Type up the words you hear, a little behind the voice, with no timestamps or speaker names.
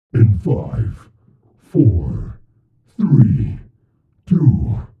In 5, 4, 3,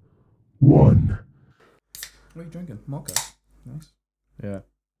 2, 1. What are you drinking? Mocha. Nice. Yeah.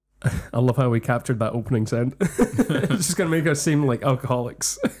 I love how we captured that opening sound. It's just going to make us seem like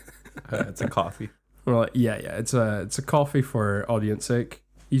alcoholics. It's a coffee. We're like, yeah, it's a coffee for audience sake.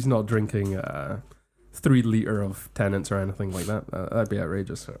 He's not drinking 3 liter of Tennent's or anything like that. That'd be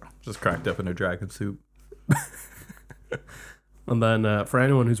outrageous. Just cracked up in a dragon soup. And then for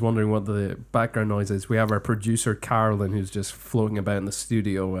anyone who's wondering what the background noise is, we have our producer Carolyn, who's just floating about in the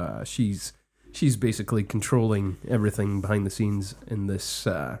studio. She's basically controlling everything behind the scenes in this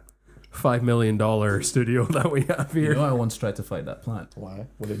 $5 million studio that we have here. You know, I once tried to fight that plant. Why?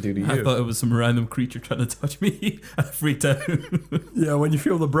 What did it do to you? I thought it was some random creature trying to touch me. I freaked out. Yeah, when you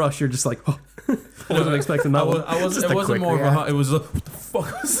feel the brush, you're just like, oh, I wasn't expecting that one. It wasn't more of a. It was a. What the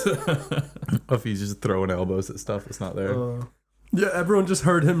fuck was that? If he's just throwing elbows at stuff that's not there. Yeah, everyone just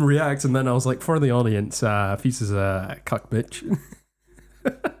heard him react, and then I was like, for the audience, Feast is a cuck bitch.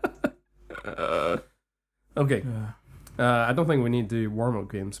 Okay. I don't think we need to do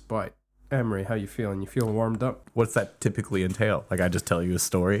warm-up games, but Emery, how you feeling? You feeling warmed up? What's that typically entail? Like I just tell you a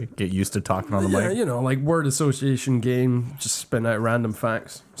story, get used to talking on the mic? You know, like word association game, just spin out random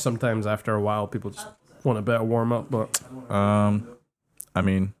facts. Sometimes after a while, people just want a bit of warm-up, but... I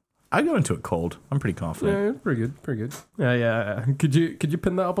mean... I go into it cold. I'm pretty confident. Yeah, pretty good. Yeah. Could you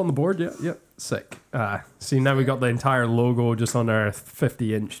pin that up on the board? Yeah. Sick. See, now we got the entire logo just on our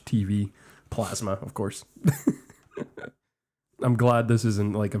 50-inch TV. Plasma, of course. I'm glad this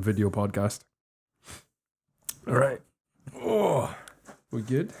isn't like a video podcast. All right. Oh, we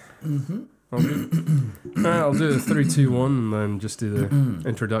good? Mm-hmm. All right, I'll do the 3, 2, 1, and then just do the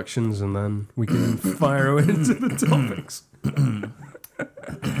introductions, and then we can fire into the topics.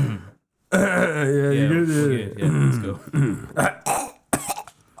 Yeah, let's go.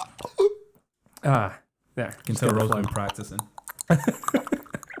 There. You can tell Rose's been practicing.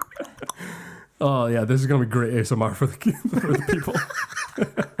 Oh yeah, this is gonna be great ASMR for the people.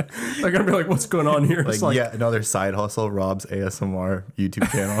 They're gonna be like, "What's going on here?" Like yeah, another side hustle. Rob's ASMR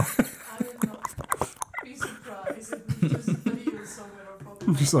YouTube channel. I would not be surprised if we just video somewhere or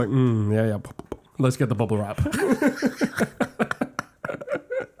probably. Just like, yeah. Let's get the bubble wrap.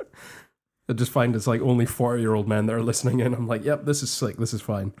 I just find it's like only 40-year-old men that are listening in. I'm like, yep, this is sick. This is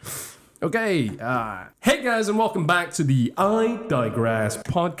fine. Okay. Hey guys, and welcome back to the I Digress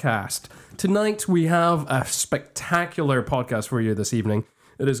podcast. Tonight we have a spectacular podcast for you this evening.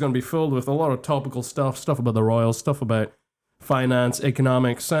 It is going to be filled with a lot of topical stuff about the royals, stuff about finance,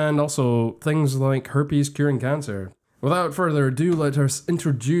 economics, and also things like herpes curing cancer. Without further ado, let us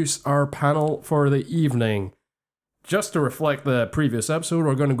introduce our panel for the evening. Just to reflect the previous episode,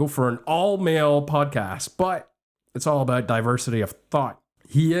 we're going to go for an all-male podcast, but it's all about diversity of thought.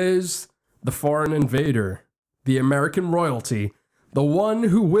 He is the foreign invader, the American royalty, the one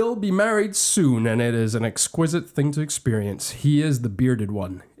who will be married soon, and it is an exquisite thing to experience. He is the bearded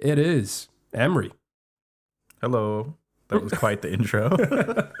one. It is Emery. Hello. That was quite the intro.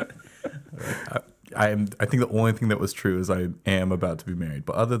 I think the only thing that was true is I am about to be married,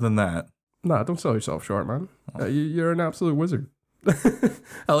 but other than that... Nah, don't sell yourself short, man. You're an absolute wizard.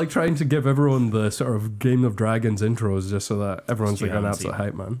 I like trying to give everyone the sort of Game of Dragons intros just so that everyone's like an absolute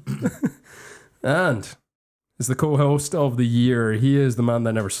hype, man. And is the co-host of the year. He is the man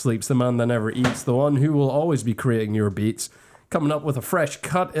that never sleeps, the man that never eats, the one who will always be creating your beats. Coming up with a fresh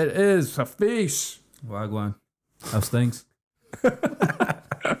cut, it is a face. Wagwan. How's things?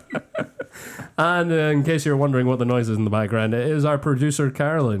 And in case you're wondering what the noise is in the background, it is our producer,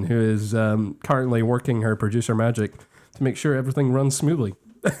 Carolyn, who is currently working her producer magic to make sure everything runs smoothly.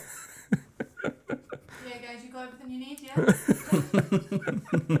 Yeah, guys, you got everything you need,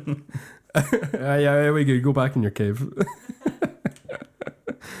 yeah? Yeah, we go back in your cave.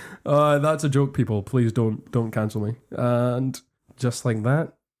 That's a joke, people. Please don't cancel me. And just like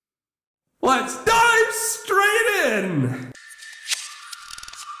that, let's dive straight in.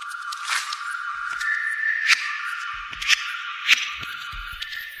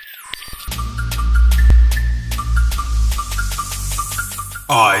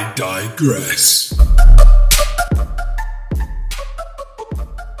 I digress.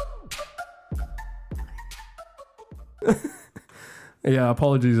 Yeah,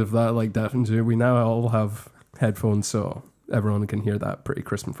 apologies if that like deafens you. We now all have headphones, so everyone can hear that pretty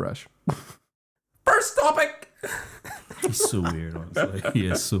crisp and fresh. First topic. He's so weird, honestly. He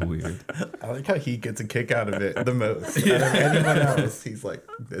is so weird. I like how he gets a kick out of it the most. Out of anyone else, he's like,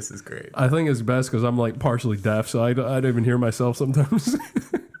 this is great. I think it's best because I'm like partially deaf, so I don't even hear myself sometimes.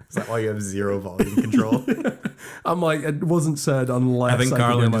 Is that why you have zero volume control? I'm like, it wasn't said unless I think could hear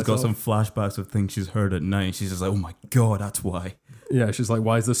Caroline just got some myself. flashbacks of things she's heard at night. She's just like, oh my God, that's why. Yeah, she's like,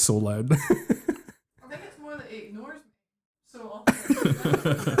 why is this so loud? I think it's more that he ignores me. So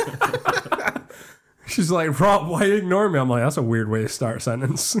often. She's like, Rob, why you ignore me? I'm like, that's a weird way to start a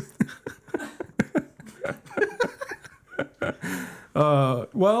sentence.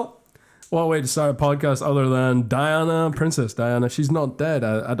 Well, what way to start a podcast other than Princess Diana? She's not dead.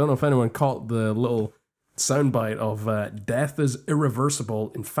 I don't know if anyone caught the little soundbite of death is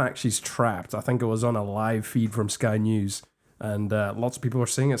irreversible. In fact, she's trapped. I think it was on a live feed from Sky News, and lots of people were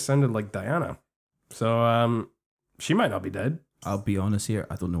saying it sounded like Diana. So she might not be dead. I'll be honest here.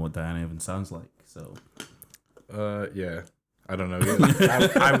 I don't know what Diana even sounds like. So, Yeah. I don't know.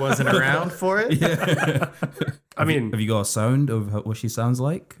 I wasn't around for it. yeah. I mean, Have you got a sound of what she sounds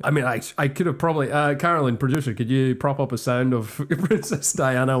like? I mean, I could have probably Caroline, producer, could you prop up a sound of Princess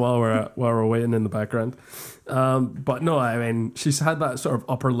Diana while we're waiting in the background? But no, I mean, she's had that sort of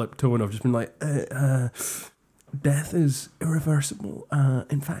upper lip tone of just been like, death is irreversible.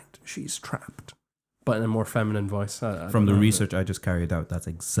 In fact, she's trapped. But in a more feminine voice. From the research I just carried out, that's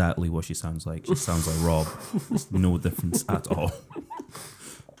exactly what she sounds like. She sounds like Rob. There's no difference at all.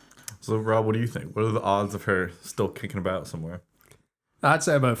 So, Rob, what do you think? What are the odds of her still kicking about somewhere? I'd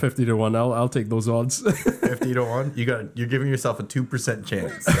say about 50 to 1. I'll take those odds. 50 to 1? You're giving yourself a 2%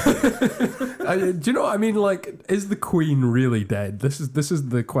 chance. Do you know what I mean? Like, is the Queen really dead? This is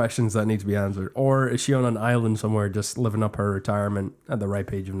the questions that need to be answered. Or is she on an island somewhere just living up her retirement at the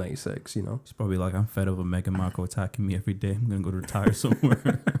ripe age of 96, you know? She's probably like, I'm fed up with Meghan Markle attacking me every day. I'm going to go to retire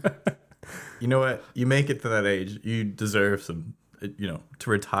somewhere. You know what? You make it to that age, you deserve some, to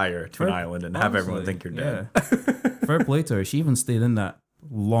retire to an island and have everyone think you're dead. Yeah. Fair play to her. She even stayed in that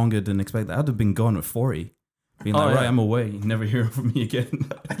longer than expected. I'd have been gone at 40. Being like, right, I'm away. You never hear from me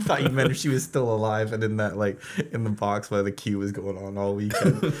again. I thought you meant if she was still alive and in that, in the box while the queue was going on all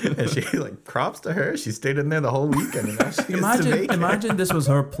weekend. And she, props to her. She stayed in there the whole weekend and now she gets to make it. Imagine this was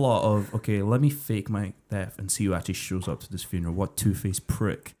her plot of, okay, let me fake my death and see who actually shows up to this funeral. What two-faced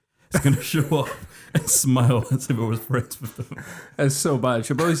prick is going to show up and smile as if it was friends with them. It's so bad.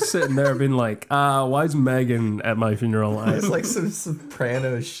 She'll probably sitting there being like, why is Megan at my funeral? It's like some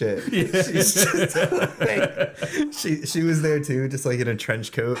soprano shit. Yeah. She's just she was there too, just in a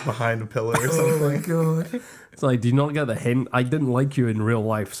trench coat behind a pillar or something. Oh my God. It's like, do you not get the hint? I didn't like you in real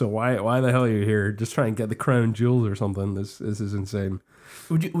life, so why the hell are you here? Just try and get the crown jewels or something. This is insane.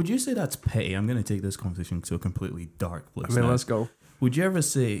 Would you say that's petty? I'm going to take this conversation to a completely dark place. I mean, now. let's go. Would you ever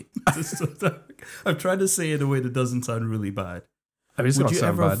say, I'm trying to say it in a way that doesn't sound really bad. I mean, would you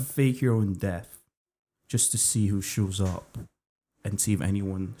ever fake your own death just to see who shows up and see if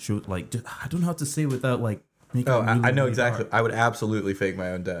anyone shows, I don't know how to say without making it really, I know really exactly. dark. I would absolutely fake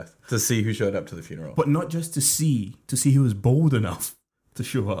my own death to see who showed up to the funeral. But not just to see who was bold enough to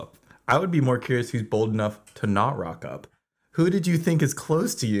show up. I would be more curious who's bold enough to not rock up. Who did you think is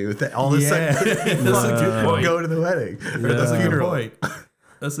close to you that all of a sudden won't go to the wedding or the funeral?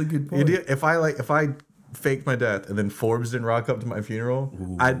 That's a good point. If I faked my death and then Forbes didn't rock up to my funeral,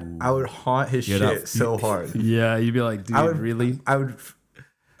 I would haunt his shit so hard. Yeah, you'd be like, dude, really? I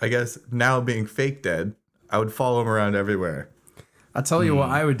guess now being fake dead, I would follow him around everywhere. I tell you what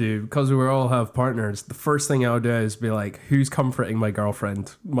I would do, because we all have partners. The first thing I would do is be like, who's comforting my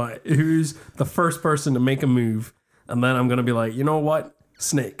girlfriend? Who's the first person to make a move? And then I'm going to be like, you know what?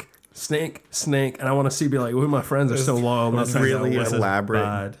 Snake. And I want to be like, who my friends are so loyal. It's really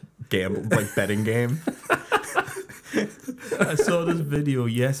elaborate betting game. I saw this video.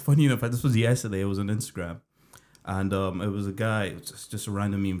 Yes, funny enough, this was yesterday. It was on Instagram. And it was a guy, it was just a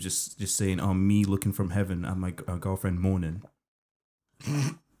random meme, just saying, me looking from heaven and my girlfriend moaning.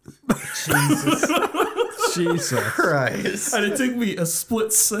 Jesus Christ. And it took me a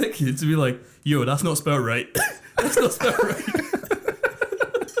split second to be like, yo, that's not spelled right. That's not spelled right.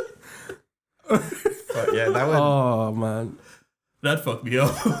 But yeah, that would. Oh, man. That fucked me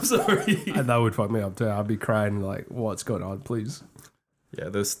up. I'm sorry. And that would fuck me up too. I'd be crying like, what's going on, please? Yeah,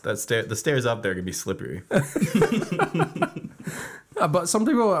 the stairs up there can be slippery. But some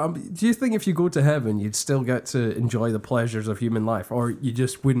people, do you think if you go to heaven, you'd still get to enjoy the pleasures of human life? Or you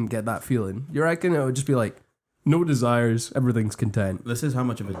just wouldn't get that feeling? You reckon it would just be like, no desires, everything's content? This is how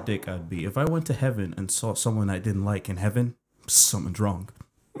much of a dick I'd be. If I went to heaven and saw someone I didn't like in heaven, something's wrong.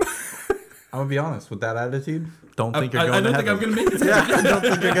 I'm going to be honest, with that attitude, don't think you're going to heaven. I don't think I'm going to make it. Yeah, I don't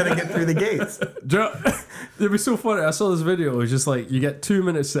think you're going to get through the gates. It'd be so funny. I saw this video. It was just like, you get 2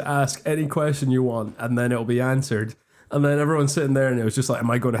 minutes to ask any question you want, and then it'll be answered. And then everyone's sitting there, and it was just like,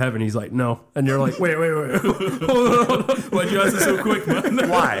 "Am I going to heaven?" He's like, "No." And you're like, "Wait, hold on. Why'd you answer so quick, man?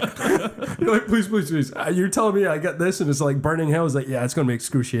 Why? You're like, please. You're telling me I get this, and it's like burning hell." He's like, "Yeah, it's going to be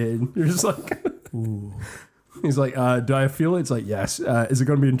excruciating." You're just like, "Ooh." He's like, "Do I feel it?" It's like, "Yes." "Is it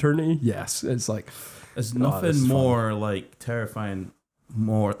going to be eternity?" "Yes." It's like, There's this nothing is more like terrifying.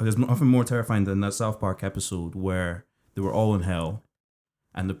 There's nothing more terrifying than that South Park episode where they were all in hell,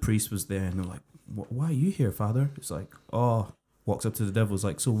 and the priest was there, and they're like, "Why are you here, Father?" It's like, "Oh," walks up to the devil. It's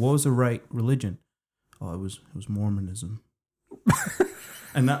like, "So what was the right religion?" "Oh, it was Mormonism."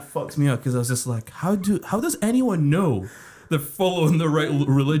 And that fucks me up because I was just like, how does anyone know they're following the right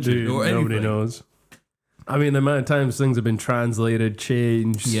religion? dude, or nobody anything? knows. I mean, the amount of times things have been translated,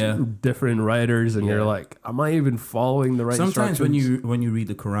 changed, different writers, and you're like, "Am I even following the right?" Sometimes when you read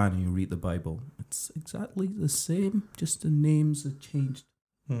the Quran and you read the Bible, it's exactly the same, just the names have changed.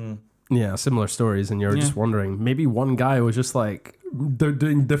 Yeah, similar stories, and you're just wondering, maybe one guy was just like, they're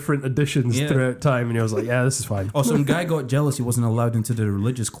doing different editions throughout time, and he was like, "Yeah, this is fine." Or some guy got jealous he wasn't allowed into the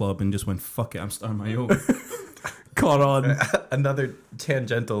religious club and just went, "Fuck it, I'm starting my own." Caught on. Another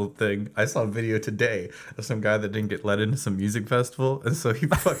tangential thing. I saw a video today of some guy that didn't get let into some music festival, and so he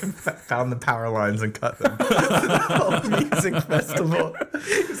fucking found the power lines and cut them. The whole music festival.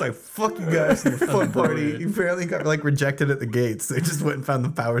 He's like, "Fuck you guys, your fun party." He apparently got like rejected at the gates. They just went and found the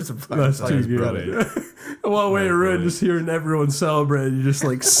power supply. That's too good. brilliant. One way around, just hearing everyone celebrate, you just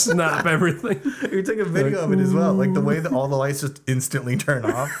like snap everything. We took a video of it as well, like the way that all the lights just instantly turn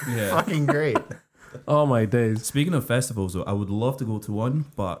off. Yeah. Fucking great. Oh my days. Speaking of festivals, though, I would love to go to one,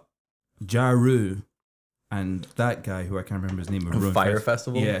 but Jaru and that guy who I can't remember his name, ruined Fire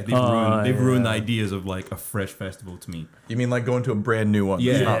Festival? Yeah, they've ruined the ideas of like a fresh festival to me. You mean like going to a brand new one?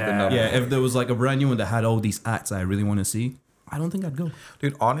 Yeah, that's not been done yeah. before. If there was like a brand new one that had all these acts I really want to see, I don't think I'd go.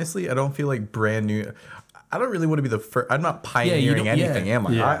 Dude, honestly, I don't feel like brand new. I don't really want to be the first. I'm not pioneering don't- yeah. anything, am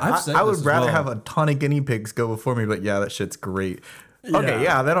I? Yeah. I've said I this would as rather well. have a ton of guinea pigs go before me, but yeah, that shit's great. Okay,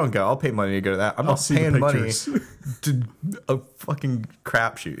 yeah, then I'll go. I'll pay money to go to that. I'm I'll not see the paying money pictures. to a fucking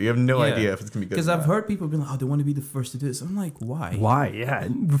crapshoot. You have no idea if it's gonna be good. Because or I've not. heard people be like, "Oh, they want to be the first to do this." I'm like, why? Why? Yeah.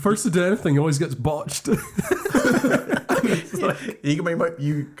 The first to do anything always gets botched.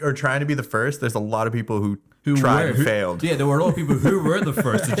 You are trying to be the first. There's a lot of people who tried and failed. Yeah, there were a lot of people who were the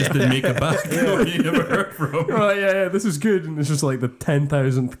first who just didn't make it back. You never heard from. Right, yeah, this is good. And it's just like the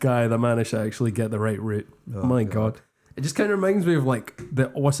 10,000th guy that managed to actually get the right route. My God. It just kind of reminds me of like the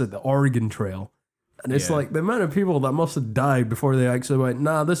Oregon Trail. And it's Yeah. like the amount of people that must have died before they actually went,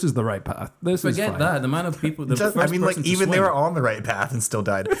 "Nah, this is the right path. This is Forget fine." that. The amount of people. The Just- first I mean, like person to even they swim. were on the right path and still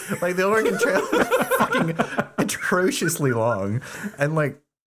died. Like the Oregon Trail was fucking atrociously long, and like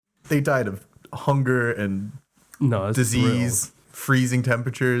they died of hunger and No, it's disease, freezing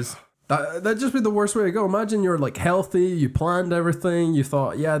temperatures. That'd just be the worst way to go. Imagine you're like healthy, you planned everything, you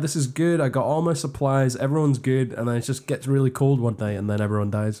thought, "Yeah, this is good, I got all my supplies, everyone's good," and then it just gets really cold one night and then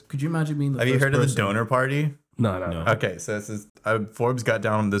everyone dies. Could you imagine being the Have first you heard of the person? donor party? No. Okay, so this is Forbes got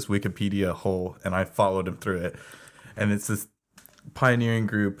down on this Wikipedia hole, and I followed him through it, and it's this pioneering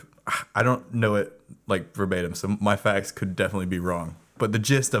group. I don't know it like verbatim, so my facts could definitely be wrong. But the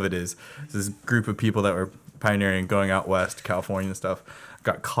gist of it is this group of people that were pioneering, going out west to California and stuff,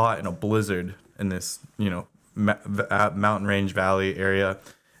 got caught in a blizzard in this, mountain range valley area,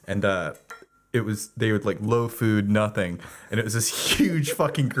 and they would like low food, nothing, and it was this huge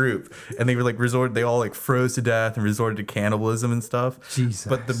fucking group, and they were like they all like froze to death and resorted to cannibalism and stuff. Jesus.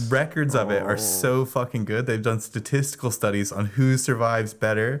 But the records of it are so fucking good. They've done statistical studies on who survives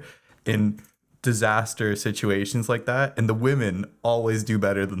better in disaster situations like that, and the women always do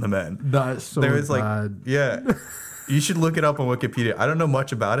better than the men. That's so There is bad. yeah. You should look it up on Wikipedia. I don't know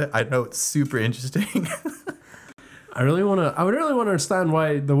much about it. I know it's super interesting. I would really want to understand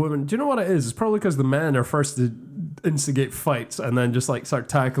why the women. Do you know what it is? It's probably because the men are first to instigate fights and then just like start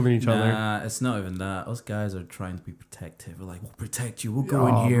tackling each other. Nah, it's not even that. Us guys are trying to be protective. We're like, "We'll protect you. We'll go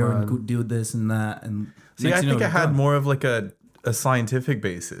Oh, in here man. and go do this and that." And See, next I thing you think know, it had they're done. more of like a scientific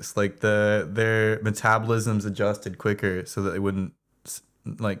basis. Like their metabolisms adjusted quicker so that they wouldn't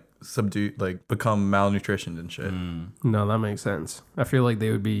become malnutritioned and shit. No, that makes sense. I feel like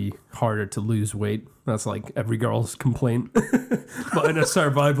they would be harder to lose weight. That's like every girl's complaint. But in a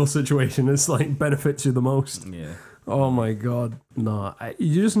survival situation, it's like benefits you the most. Yeah. Oh my God. No,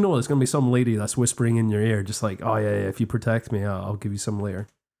 you just know there's going to be some lady that's whispering in your ear, just like, "Oh yeah, if you protect me, I'll give you some later."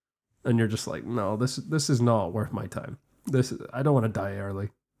 And you're just like, "No, this is not worth my time. I don't want to die early."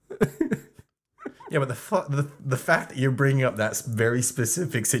 Yeah, but the fact that you're bringing up that very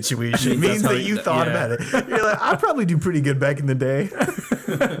specific situation means how that you thought about it. You're like, I probably do pretty good back in the day,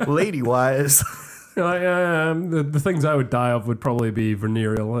 lady wise. Like, the things I would die of would probably be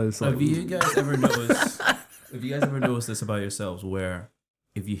venereal. It's like, Have you guys ever noticed? Have you guys ever noticed this about yourselves, where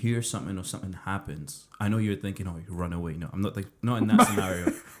if you hear something or something happens, I know you're thinking, "Oh, you run away." No, I'm not. Not in that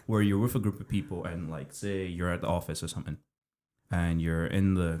scenario where you're with a group of people and, like, say you're at the office or something, and you're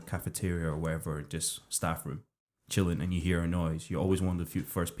in the cafeteria or wherever, just staff room, chilling, and you hear a noise. You're always one of the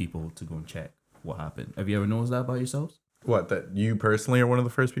first people to go and check what happened. Have you ever noticed that about yourselves? What, that you personally are one of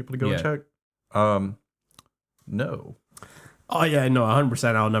the first people to go and Yeah. check? No. oh yeah, no,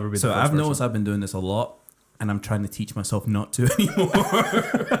 100%. I'll never be. So the first I've noticed person. I've been doing this a lot, and I'm trying to teach myself not to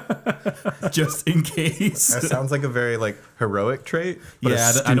anymore, just in case. That sounds like a very like heroic trait. But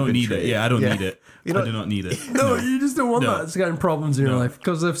Yeah, I I don't need it. Yeah, I don't need it. You I know- do not need it. No, you just don't want No. that kind of problems in your No. life.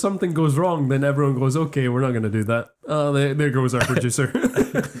 Because if something goes wrong, then everyone goes, "Okay, we're not going to do that." Oh, there goes our producer.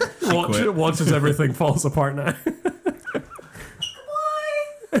 quit. Watches everything falls apart now.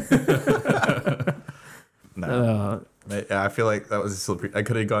 No. I feel like that was a slippery. I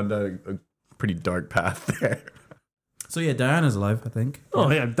could have gone down a pretty dark path there. So yeah, Diana's alive, I think.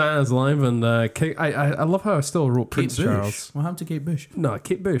 Oh yeah, Diana's alive, and Kate, I love how I still wrote Kate Prince Bush. Charles. What happened to Kate Bush? No,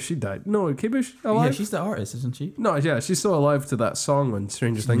 Kate Bush, she died. No, Kate Bush alive. Yeah, she's the artist, isn't she? No, yeah, she's still alive to that song on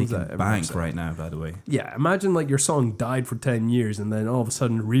Stranger She's Things. making That bank everyone's- right now, by the way. Yeah, imagine like your song died for 10 years and then all of a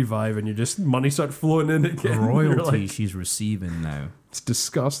sudden revive and you just money start flowing in again. You're Royalty like, she's receiving now. it's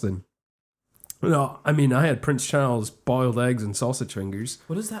disgusting. No, I mean, I had Prince Charles boiled eggs and sausage fingers.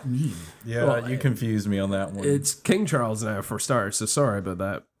 What does that mean? Yeah, Well, you confused me on that one. It's King Charles now for starters, so sorry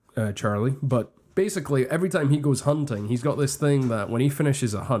about that, Charlie. But basically, every time he goes hunting, he's got this thing that when he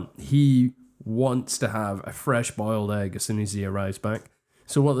finishes a hunt, he wants to have a fresh boiled egg as soon as he arrives back.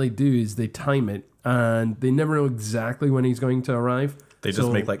 So what they do is they time it, and they never know exactly when he's going to arrive. They just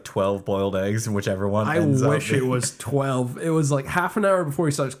So- make like 12 boiled eggs, and whichever one I ends up wish it was 12. It was like half an hour before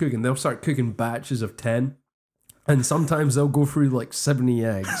he starts cooking. They'll start cooking batches of 10. And sometimes they'll go through like 70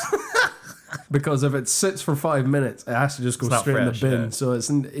 eggs. Because if it sits for 5 minutes, it has to just go It's not straight in fresh, the bin. yeah. So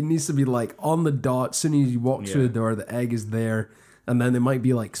it needs to be like on the dot. As soon as you walk through Yeah. the door, the egg is there. And then there might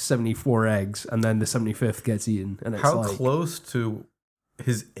be like 74 eggs. And then the 75th gets eaten. And it's How like, close to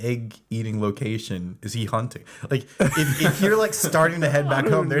his egg eating location is he hunting? Like, if you're like starting to head back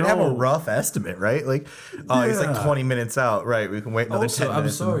home, they'd have a know. rough estimate, right? Like, oh, he's like Yeah. 20 minutes out, right? We can wait another 10 Also, I'm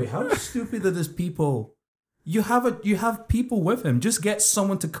minutes. sorry. How stupid are these people? You have people with him. Just get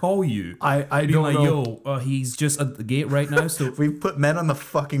someone to call you. I Be don't like, know. yo, he's just at the gate right now. So We've put men on the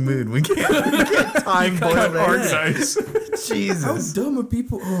fucking moon. We can't time boiled eggs. Organize. how Jesus. dumb are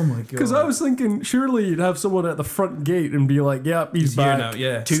people? Oh my god. Because I was thinking, surely you'd have someone at the front gate and be like, yep, he's here back. now.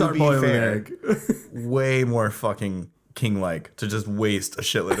 Yeah. To Start be boiling fair, egg. way more fucking king-like to just waste a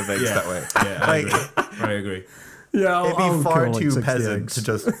shitload of eggs that way. Yeah, I Like, agree. I agree. Yeah, it'd be I'll far kill, like, too 60 peasant eggs. to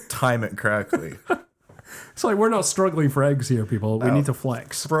just time it correctly. It's like we're not struggling for eggs here, people. We No. need to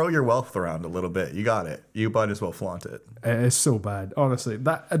flex. Throw your wealth around a little bit. You got it. You might as well flaunt it. It's so bad, honestly.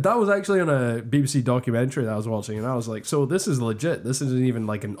 That was actually on a BBC documentary that I was watching, and I was like, so this is legit. This isn't even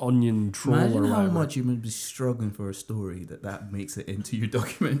like an onion troll Imagine or how whatever. much you must be struggling for a story that makes it into your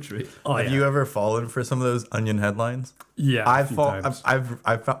documentary. Oh, Have yeah. you ever fallen for some of those onion headlines? Yeah, a I've few fallen. times.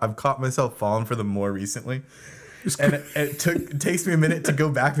 I've caught myself falling for them more recently, and it takes me a minute to go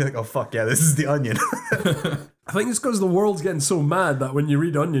back and be like, oh fuck yeah, this is the onion. I think it's because the world's getting so mad that when you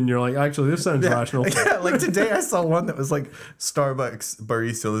read onion, you're like, actually, this sounds rational. Yeah, like today I saw one that was like Starbucks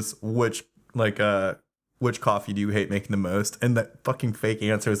barista. Which coffee do you hate making the most? And that fucking fake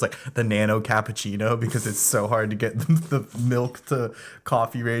answer is like the nano cappuccino because it's so hard to get the milk to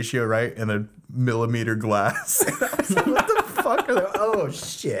coffee ratio right in a millimeter glass. And I was like, what the fuck are they? Oh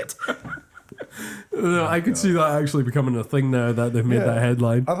shit! No, I could see that actually becoming a thing now that they've made Yeah. that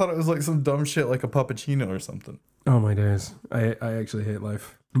headline. I thought it was like some dumb shit like a puppuccino or something. Oh my days. I actually hate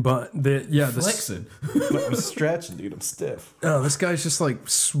life. But this Flexing. I'm stretching, dude. I'm stiff. oh, this guy's just like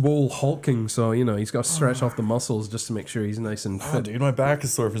swole hulking, so you know he's got to stretch off the muscles just to make sure he's nice and Oh, fit. dude, my back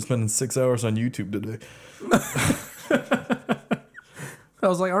is sore from spending 6 hours on YouTube today. I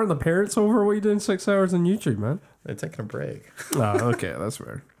was like, aren't the parents over? What are you doing 6 hours on YouTube, man? They're taking a break. Oh, okay, that's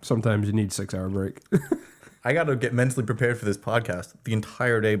fair. Sometimes you need 6 hour break. I got to get mentally prepared for this podcast the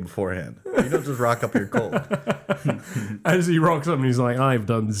entire day beforehand. You don't just rock up here cold. As he rocks up and he's like, I've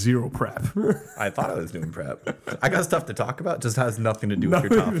done zero prep. I thought I was doing prep. I got stuff to talk about. Just has nothing to do with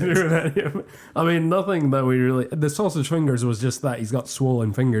your Nothing to do topics. with any of it. I mean, nothing that we really. The sausage fingers was just that he's got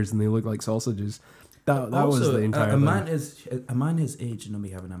swollen fingers and they look like sausages. That was Also, the entire a thing. man his age should not be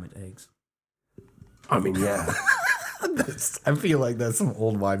having that many eggs. I mean, yeah. I feel like that's some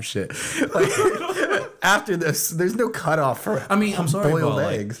old wife shit. Like, after this, there's no cutoff for. I mean, I'm sorry, boiled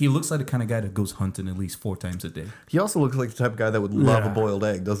but eggs. like, he looks like the kind of guy that goes hunting at least 4 times a day. He also looks like the type of guy that would love a Yeah. boiled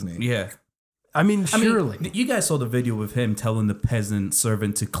egg, doesn't he? Yeah. I mean, surely. You guys saw the video with him telling the peasant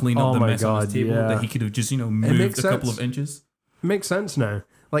servant to clean up Oh the my mess on God, his table yeah. that he could have just, moved makes a couple sense. of inches. Makes sense now.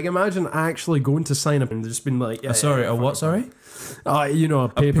 Like, imagine actually going to sign up and just been like, yeah, Sorry, a what? Sorry? a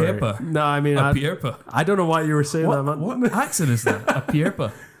paper. paper. No, I mean, A pierpa. I don't know why you were saying that, man. What accent is that? A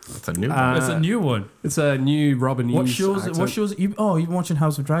pierpa. It's a new one. It's a new one. It's a new Robin What Eves shows? accent. What shows? You've been watching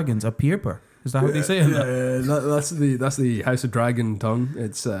House of Dragons. A pierpa. Is that how they say it? That's the House of Dragon tongue.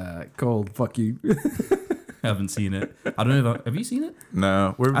 It's called "Fuck You." I haven't seen it. I don't know. Have you seen it?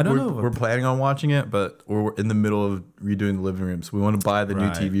 No, I don't know. We're planning on watching it, but we're in the middle of redoing the living room, so we want to buy the new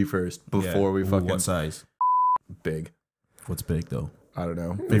Right. TV first before we Ooh, fucking What size? big. What's big though? I don't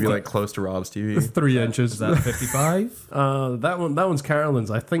know. Maybe like close to Rob's TV. 3 inches. Is that 55? That one's Carolyn's.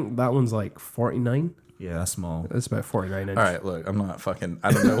 I think that one's like 49. Yeah, that's small. It's about 49 inches. All right, look, I'm not fucking.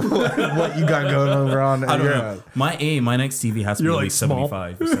 I don't know what you got going over on. I don't your know. end. My next TV has to You're be like like small.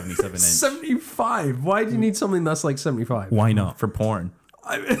 75 or 77 inch. 75. Why do you need something that's like 75? Why not? For porn.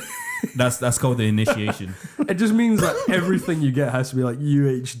 That's called the initiation. It just means that everything you get has to be like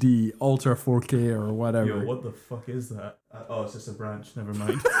UHD, Ultra 4K, or whatever. what the fuck is that? Oh, it's just a branch. Never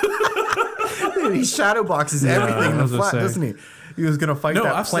mind. Dude, he shadow boxes everything in I the was gonna flat, say. doesn't he? He was gonna fight No,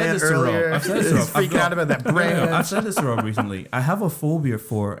 that I've said plant this to Rob. earlier. I've said this to He's Rob. freaking out about that No, branch. I've said this to Rob recently. I have a phobia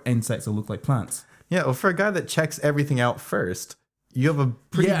for insects that look like plants. Yeah, well, for a guy that checks everything out first, you have a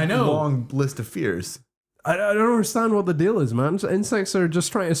pretty Yeah, I know. long list of fears. I don't understand what the deal is, man. Insects are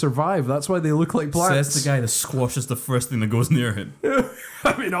just trying to survive. That's why they look like plants. Says the guy that squashes the first thing that goes near him.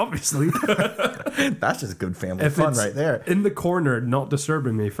 I mean, obviously. That's just good family If fun it's right there. in the corner, not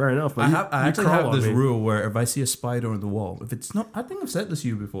disturbing me, fair enough. But I you actually crawl have on this me. rule where if I see a spider on the wall, if it's not, I think I've said this to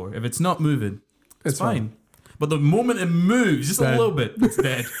you before. If it's not moving, it's fine. But the moment it moves, just Dead. a little bit, it's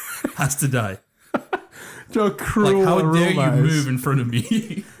dead. Has to die. How cruel Like, how a dare you rule that is. move in front of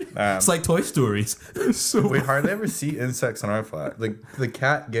me? It's like Toy Stories. So We hardly ever see insects on our flat. Like the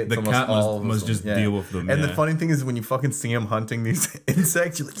cat gets The almost cat all of must them. just deal with them. And yeah. the funny thing is when you fucking see him hunting these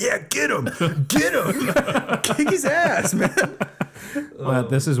insects, you're like, yeah, get him, get him, kick his ass, man. Well,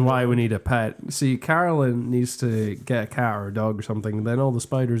 this is why we need a pet. See, Carolyn needs to get a cat or a dog or something. Then all the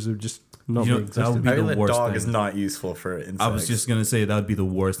spiders would just not You know, be that would existent. be I the mean, that worst dog thing. is not useful for insects. I was just gonna say that would be the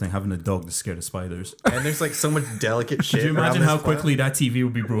worst thing, having a dog that's scared of spiders. and there's like so much delicate shit. Could you imagine around how this flat. quickly that TV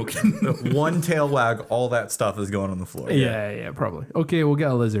would be broken? One tail wag, all that stuff is going on the floor. Yeah, probably. Okay, we'll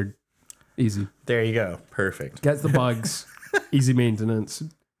get a lizard. Easy. There you go. Perfect. Gets the bugs. Easy maintenance.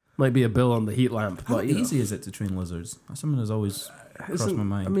 Might be a bill on the heat lamp, How but you know. easy is it to train lizards? That's something that's always crossed Isn't- my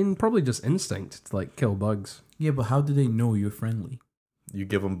mind. I mean, probably just instinct to like kill bugs. yeah, but how do they know you're friendly? You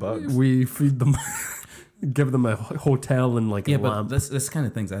give them bugs. We feed them, give them a hotel and like Yeah, a but lamp. that's kind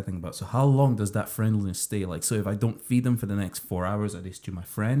of things I think about. So how long does that friendliness stay? Like, so if I don't feed them for the next 4 hours, are they still my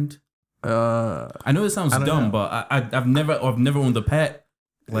friend? I know it sounds I don't dumb, know. but I've never owned a pet.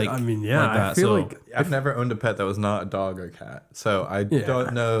 Like, I mean, yeah, like that, I feel so- like I've never owned a pet that was not a dog or cat, so I Yeah.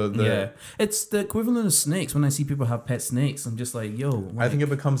 don't know the. yeah, it's the equivalent of snakes. When I see people have pet snakes, I'm just like, yo. I think it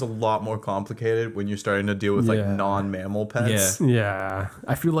becomes a lot more complicated when you're starting to deal with like Yeah. non-mammal pets. yeah.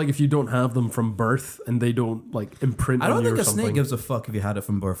 I feel like if you don't have them from birth and they don't like imprint I don't on you think or a something. snake gives a fuck if you had it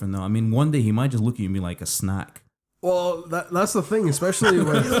from birth or not. I mean, one day he might just look at you and be like a snack. Well, that's the thing, especially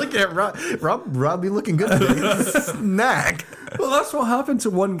when. Look at Rob be looking good today. Snack. Well, that's what happened to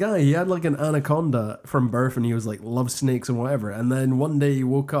one guy. He had like an anaconda from birth, and he was like loved snakes and whatever. And then one day he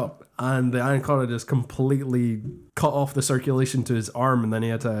woke up, and the anaconda just completely cut off the circulation to his arm, and then he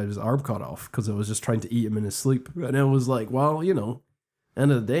had to have his arm cut off because it was just trying to eat him in his sleep. And it was like, well, you know,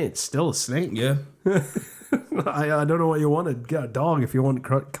 end of the day, it's still a snake. Yeah. I don't know what you wanted. Get a dog if you want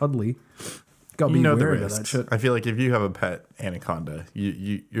cuddly. Got to You be know the wary of risks. that shit. I feel like if you have a pet anaconda,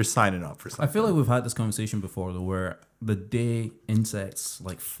 you're signing up for I something. feel like we've had this conversation before, though, where the day insects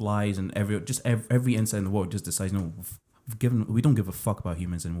like flies and every insect in the world just decides, no, we don't give a fuck about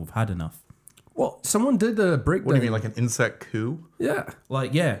humans and we've had enough. Well, someone did a breakdown. What do you mean, like an insect coup? Yeah.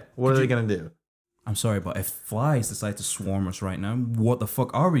 Like, yeah. What are they gonna do? I'm sorry, but if flies decide to swarm us right now, what the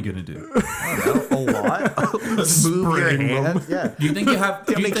fuck are we gonna do? A lot. Move your hand. Yeah. Do you think you have?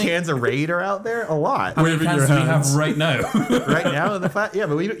 Do Do you you think think? cans of Raid are out there? A lot. How many Waving cans your do we have hands. right now? Right now, the fact, yeah,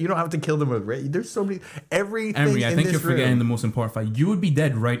 but you don't have to kill them with Raid. There's so many. Everything. Emery, I in think this you're forgetting room, the most important fact. You would be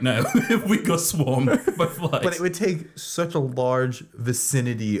dead right now if we got swarmed by flies. But it would take such a large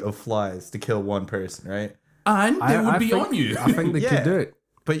vicinity of flies to kill one person, right? and they would be think, on you. I think they Yeah. could do it.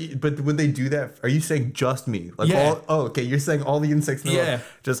 But would they do that? Are you saying just me? Like Yeah. okay. You're saying all the insects in the world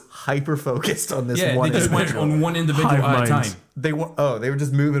just hyper focused on this Yeah, one. they just went individual. on one individual Hive at a minds. time. They were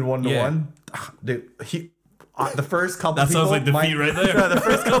just moving one to Yeah. one. Dude, the first couple. That people sounds like defeat right there. No, the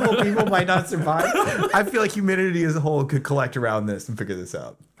first couple people might not survive. I feel like humanity as a whole could collect around this and figure this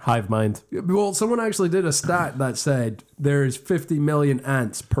out. Hive mind. Well, someone actually did a stat that said there's 50 million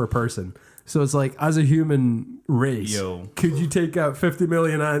ants per person. So it's like, as a human race, could you take out 50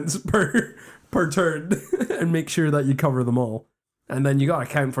 million ants per turn and make sure that you cover them all? And then you got to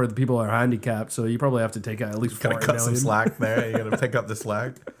count for the people that are handicapped, so you probably have to take out at least 40 Gotta cut million. some slack there. You gotta pick up the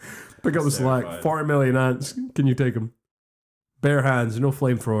slack. Pick up the slack. 40 million ants. Can you take them? Bare hands, no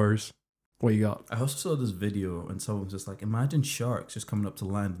flamethrowers. What you got? I also saw this video and someone was just like, imagine sharks just coming up to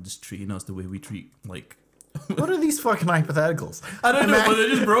land and just treating us the way we treat, like... What are these fucking hypotheticals? I don't know, but they're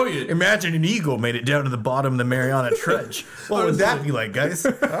just brilliant. Imagine an eagle made it down to the bottom of the Mariana Trench. What would that be like, guys?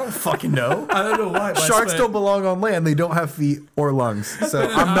 I don't fucking know. I don't know why. but Sharks don't belong on land. They don't have feet or lungs. So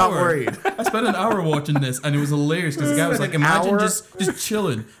I'm not worried. I spent an hour watching this and it was hilarious because the guy was like, imagine hour? just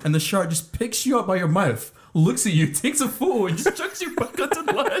chilling and the shark just picks you up by your mouth, looks at you, takes a photo and just chucks you back onto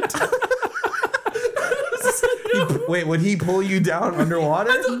the land. Wait, would he pull you down underwater?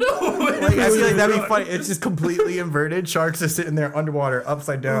 I don't know. Like, I feel like that'd be funny. It's just completely inverted. Sharks are sitting there underwater,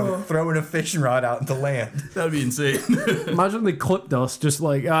 upside down, throwing a fishing rod out into land. That'd be insane. Imagine they clipped us, just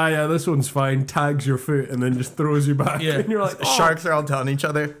like, yeah, this one's fine, tags your foot, and then just throws you back. Yeah. And you're like, Sharks are all telling each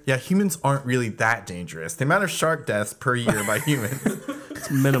other, yeah, humans aren't really that dangerous. The amount of shark deaths per year by humans, it's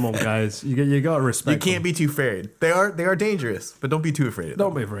minimal, guys. You got to you respect can't be too afraid. They are dangerous, but don't be too afraid of them.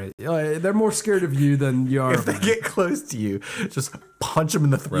 Don't be afraid. They're more scared of you than you are If of they them. get close to you, just punch them in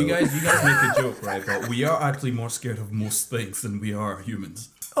the throat. You guys make a joke, right? But we are actually more scared of most things than we are humans.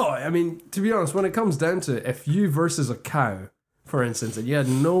 Oh, I mean, to be honest, when it comes down to it, if you versus a cow, for instance, and you had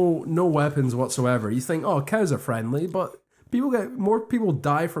no weapons whatsoever, you think, oh, cows are friendly, but more people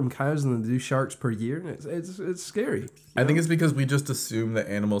die from cows than they do sharks per year, and it's scary. I think it's because we just assume that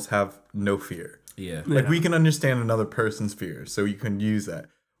animals have no fear. Yeah. Like, we can understand another person's fear, so you can use that.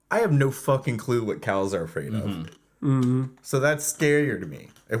 I have no fucking clue what cows are afraid of. Mm-hmm. So that's scarier to me.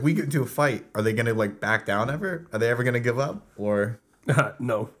 If we get into a fight, are they gonna like back down ever? Are they ever gonna give up? Or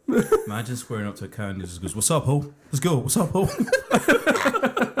No. Imagine squaring up to a cow and it just goes, "What's up, ho? Let's go. What's up, ho?"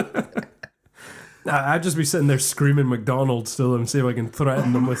 I'd just be sitting there screaming McDonald's to them, see if I can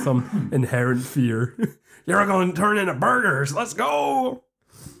threaten them with some inherent fear. You're going to turn into burgers. Let's go.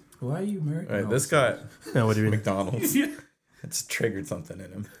 Why are you American? all right, this guy Yeah, what do you mean? McDonald's. It's triggered something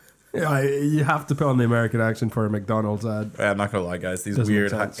in him. Yeah, you have to put on the American accent for a McDonald's ad. I'm not gonna lie, guys. These Doesn't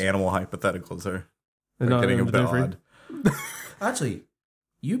weird make sense. animal hypotheticals are They're not getting a bit different. odd. Actually,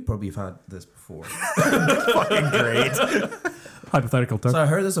 you probably have had this before. Fucking great. Hypothetical term. So I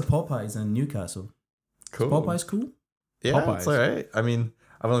heard there's a Popeyes in Newcastle. Cool. Popeyes cool? Yeah, it's Popeyes. alright. I mean,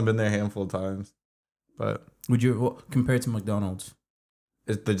 I've only been there a handful of times, but Would you compared to McDonald's?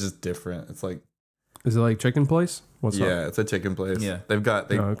 they're just different. It's like Is it like chicken place? What's up? it's a chicken place. Yeah. They've got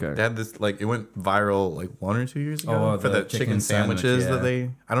they okay. had this like it went viral like 1 or 2 years ago Oh, for the the chicken chicken sandwich, sandwiches yeah. that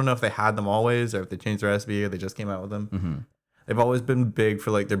I don't know if they had them always or if they changed the recipe or they just came out with them. Mm-hmm. They've always been big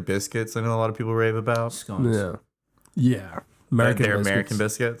for like their biscuits. I know a lot of people rave about. Scones. Yeah. Yeah. American biscuits. American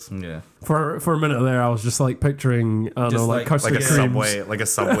biscuits. Yeah. For a minute there, I was just like picturing, I don't Just know, like like custard Like a creams.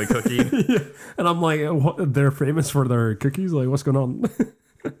 Subway cookie. Yeah. And I'm like, what, they're famous for their cookies? Like, what's going on?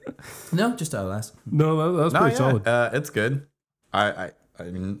 No, just out of last. No, that's pretty solid. It's good. I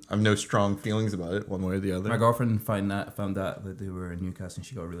mean, I have no strong feelings about it one way or the other. My girlfriend found out that they were in Newcastle and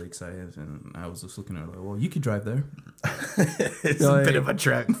she got really excited and I was just looking at her like, well, you could drive there. It's No, a bit of a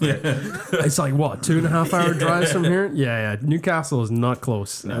trek. It's like, what, 2.5 hour drives from here? Yeah. Newcastle is not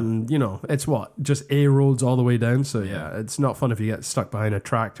close. No. And, it's what? Just A roads all the way down. So, yeah, it's not fun if you get stuck behind a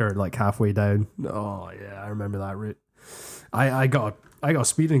tractor like halfway down. Oh, yeah, I remember that route. I got a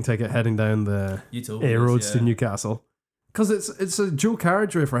speeding ticket heading down the You told A me roads this, to yeah. Newcastle. Because it's a dual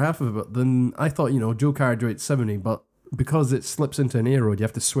carriageway for half of it, but then I thought, dual carriageway at 70, but because it slips into an A road, you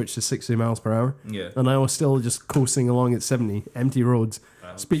have to switch to 60 miles per hour. Yeah. And I was still just coasting along at 70, empty roads.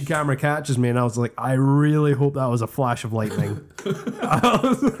 Speed camera catches me, and I was like, I really hope that was a flash of lightning.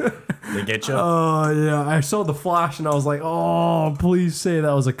 They get you. Oh, yeah. I saw the flash, and I was like, oh, please say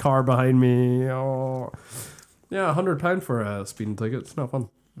that was a car behind me. Oh. Yeah, £100 for a speeding ticket. It's not fun.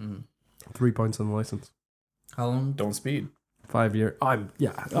 3 points on the license. How long? Don't speed. 5 year.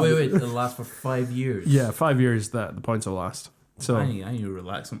 Wait, it'll last for 5 years. Yeah, 5 years that the points will last. So I need to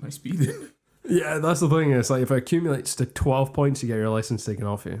relax on my speed. yeah, that's the thing. It's like if it accumulates to 12 points, you get your license taken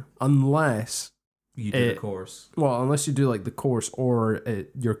off you. Unless You do the course. Well, unless you do like the course or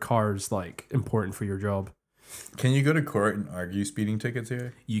your car's like important for your job. Can you go to court and argue speeding tickets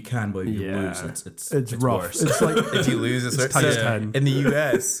here? You can, but if you Yeah. lose, it's rough. worse. It's like If you lose, it's times 10. In the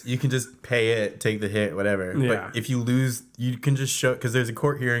U.S., you can just pay it, take the hit, whatever. Yeah. But if you lose, you can just show, because there's a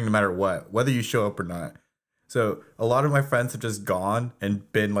court hearing no matter what, whether you show up or not. So a lot of my friends have just gone and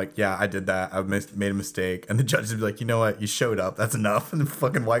been like, yeah, I did that. I made a mistake. And the judge would be like, you know what? You showed up. That's enough. And then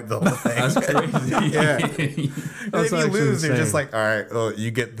fucking wipe the whole thing. That's crazy. Yeah. And That's if you actually lose, they're just insane. like, all right, well,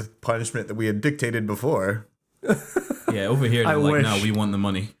 you get the punishment that we had dictated before. Yeah, over here, I they're like, wish. no, we want the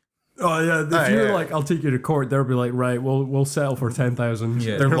money. oh yeah, if you're yeah. like, I'll take you to court, they'll be like, right, we'll settle for 10,000.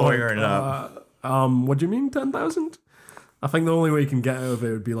 Yeah. They're You're like, lawyering up. What do you mean 10,000? I think the only way you can get out of it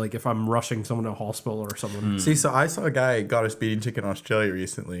would be like if I'm rushing someone to hospital or something. See, so I saw a guy got a speeding ticket in Australia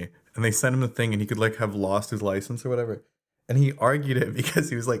recently, and they sent him a thing, and he could like have lost his license or whatever. And he argued it because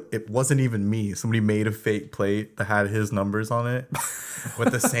he was like, it wasn't even me. Somebody made a fake plate that had his numbers on it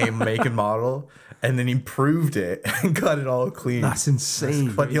with the same make and model, and then he proved it and got it all clean. That's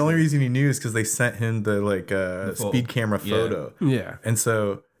insane. But the only reason he knew is because they sent him the like photo. speed camera Yeah. photo. Yeah. And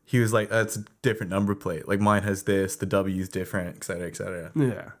so he was like, that's a different number plate. Like mine has this, the W's different, et cetera, et cetera.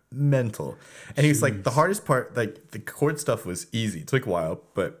 Yeah. Mental. And he was like, the hardest part, like the court stuff was easy. It took a while,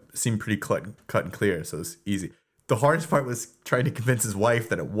 but seemed pretty cut and clear. So it was easy. The hardest part was trying to convince his wife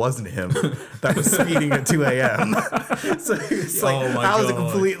that it wasn't him that was speeding at 2 a.m. So it's like, Oh my that was a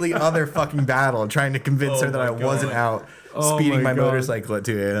God. completely other fucking battle trying to convince her that I wasn't out Oh speeding my my God. motorcycle at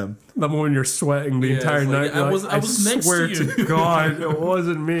 2 a.m. The moment you're sweating the Yeah, entire it's like, night, you're I was next swear to you. to God, it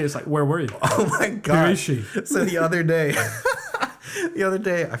wasn't me. It's like, where were you? Oh my God. is she? So the other day,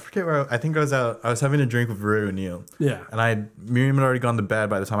 I forget where I think I was out. I was having a drink with Rue and Neil. Yeah. And Miriam had already gone to bed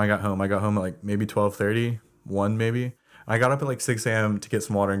by the time I got home. I got home at like maybe 12:30, 1 maybe. I got up at like 6 a.m. to get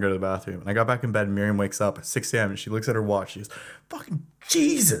some water and go to the bathroom. And I got back in bed and Miriam wakes up at 6 a.m. and she looks at her watch. She goes, fucking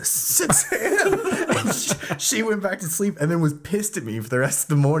Jesus, 6 a.m. And she went back to sleep and then was pissed at me for the rest of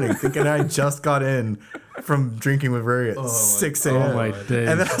the morning, thinking I just got in from drinking with Rui at 6 a.m. oh my days.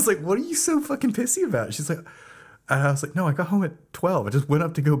 And then I was like, what are you so fucking pissy about? She's like, and I was like, no, I got home at 12. I just went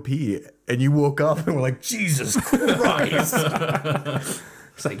up to go pee. And you woke up and were like, Jesus Christ.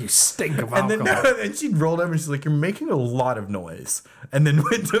 It's like, you stink of And alcohol. then and she rolled over and she's like, you're making a lot of noise. And then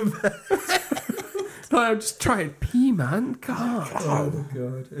went to bed. No, I'm just trying to pee, man. God. Oh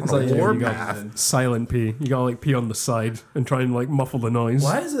god. It's like, War you got bath. silent pee. You gotta like pee on the side and try and like muffle the noise.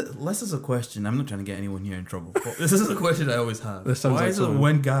 Why is it? This is a question. I'm not trying to get anyone here in trouble. But this is a question I always have. This sounds Why like is it something-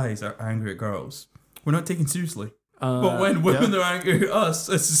 when guys are angry at girls, we're not taken seriously? But when women are angry at us,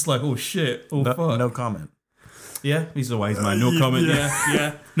 it's just like, oh shit, oh No, fuck. no comment. Yeah, he's a wise man. No comment.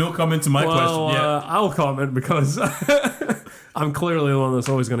 Yeah. No comment to my question. Yeah. I'll comment because I'm clearly the one that's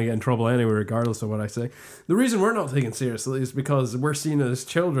always going to get in trouble anyway, regardless of what I say. The reason we're not taken seriously is because we're seen as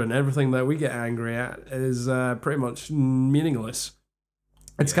children. Everything that we get angry at is pretty much meaningless.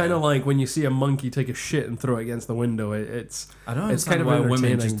 It's kind of like when you see a monkey take a shit and throw it against the window. It's I don't it's understand kind of why women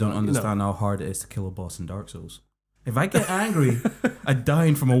entertaining, just don't but, understand how hard it is to kill a boss in Dark Souls. If I get angry at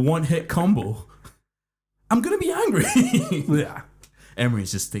dying from a one-hit combo, I'm gonna be angry. Yeah.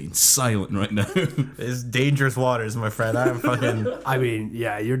 Emery's just staying silent right now. It's dangerous waters, my friend. I'm fucking. I mean,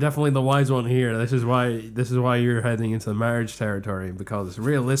 yeah, you're definitely the wise one here. This is why you're heading into marriage territory, because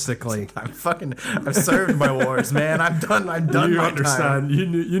realistically, I've served my wars, man. I've done you my understand. time. You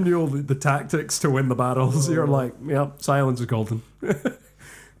knew all the tactics to win the battles. You're like, yep, silence is golden.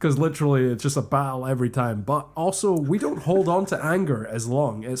 Because literally, it's just a battle every time. But also, we don't hold on to anger as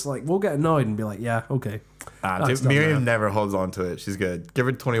long. It's like, we'll get annoyed and be like, yeah, okay. That's done Miriam now. never holds on to it. She's good. Give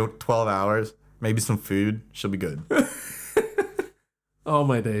her 12 hours, maybe some food. She'll be good. Oh,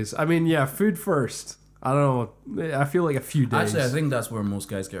 my days. I mean, yeah, food first. I don't know. I feel like a few days. Actually, I think that's where most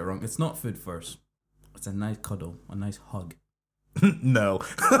guys get it wrong. It's not food first. It's a nice cuddle, a nice hug. No.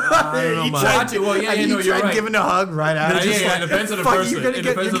 I don't know, man. You tried giving a hug right after. it depends on the Fuck, person. you're gonna It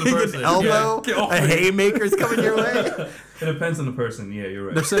get, depends you're on the gonna person. get an elbow. Yeah. Get off A me. haymaker's coming your way. It depends on the person. Yeah, you're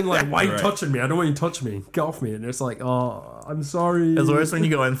right. They're saying like, why are you Right. touching me? I don't want you to touch me. Get off me. And it's like, oh, I'm sorry. It's worse when you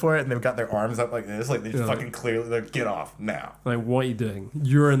go in for it and they've got their arms up like this, like they Yeah. fucking clearly like get off now. Like, what are you doing?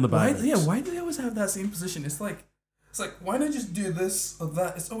 You're in the Why? back. Yeah. Why do they always have that same position? It's like why not just do this or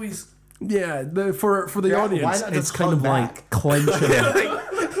that? It's always. Yeah, for the Yeah, why audience, not it's just kind hug of back?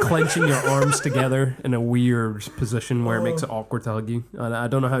 like clenching your arms together in a weird position where it makes it awkward to hug you. And I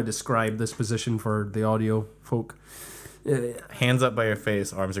don't know how to describe this position for the audio folk. Hands up by your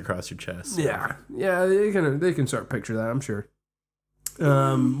face, arms across your chest. Yeah, they can sort of picture that, I'm sure.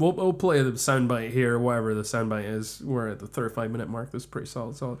 We'll play the soundbite here, whatever the soundbite is. We're at the 35-minute mark. That's pretty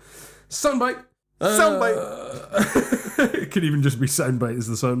solid. Soundbite. Soundbite. It could even just be soundbite as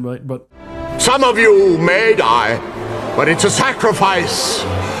the soundbite, but Some of you may die, but it's a sacrifice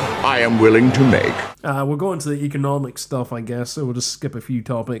I am willing to make. we'll go into the economic stuff, I guess, so we'll just skip a few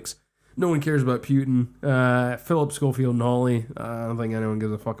topics. No one cares about Putin. Philip Schofield and Holly. I don't think anyone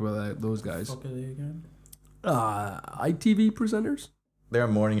gives a fuck about those guys. Fuck are they again? ITV presenters? They're a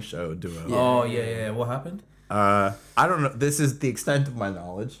morning show duo. Oh yeah. What happened? I don't know. This is the extent of my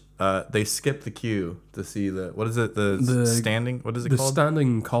knowledge. They skipped the queue to see what is it? The standing? What is it The called?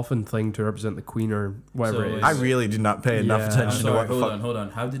 standing coffin thing to represent the Queen or whatever So it is. I really do not pay enough Yeah. I'm attention to sorry. what the fuck Hold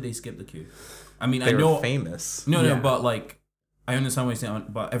on. How did they skip the queue? I mean, they I know. were famous. No, Yeah. but like, I understand what you're saying.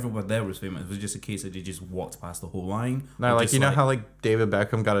 But everyone there was famous. It was just a case that they just walked past the whole line. No, Or like just, you know how like David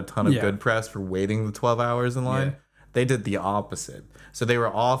Beckham got a ton of Yeah. good press for waiting the 12 hours in line? Yeah. They did the opposite. So they were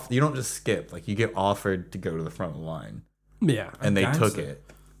off. You don't just skip. Like you get offered to go to the front of the line, Yeah. and they took Gangster. it.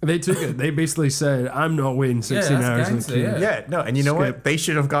 They took it. They basically said, I'm not waiting 16 that's hours in the gangster, queue. yeah. Yeah, no, and you know Skip. what? They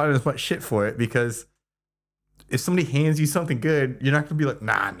should have gotten as much shit for it because if somebody hands you something good, you're not gonna be like,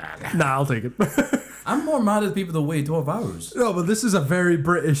 nah. Nah, I'll take it. I'm more mad at people that wait 12 hours. No, but this is a very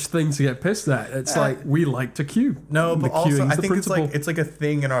British thing to get pissed at. It's like, we like to queue. No, The but also queuing's I the think principle. it's like a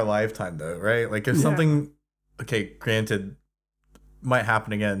thing in our lifetime though, right? Like if Yeah. something, okay, granted, might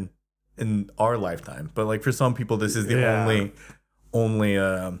happen again in our lifetime, but like for some people, this is the Yeah. only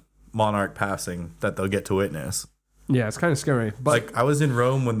monarch passing that they'll get to witness. Yeah, it's kind of scary. But Like I was in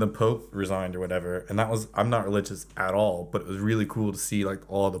Rome when the Pope resigned or whatever, and I'm not religious at all, but it was really cool to see like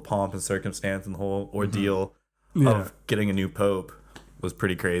all the pomp and circumstance and the whole ordeal Yeah. of getting a new Pope was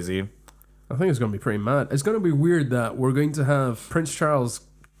pretty crazy. I think it's going to be pretty mad. It's going to be weird that we're going to have Prince Charles'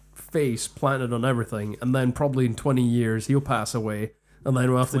 face planted on everything, and then probably in 20 years he'll pass away, and then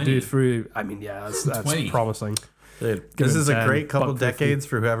we'll have to 20? do through. I mean, yeah, that's 20. promising. Dude, Give this him is a 10, great couple buck 50. decades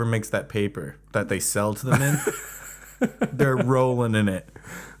for whoever makes that paper that they sell to the men. They're rolling in it.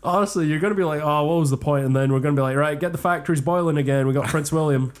 Honestly, you're going to be like, oh, what was the point? And then we're going to be like, right, get the factories boiling again. We got Prince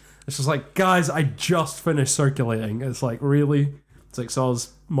William. It's just like, guys, I just finished circulating. It's like, really? It's like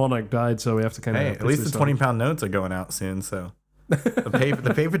Saul's monarch died, so we have to kind of. Hey, at least the 20-pound notes are going out soon. So the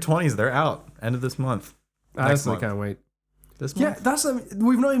paper 20s, they're out end of this month. I honestly month. can't wait. This Yeah, month. that's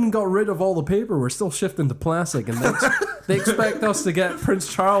we've not even got rid of all the paper. We're still shifting to plastic, and they expect us to get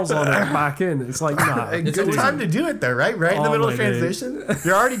Prince Charles on it back in. It's like, nah. A it's good easy. time to do it though, right? Right in the Oh, middle my of transition.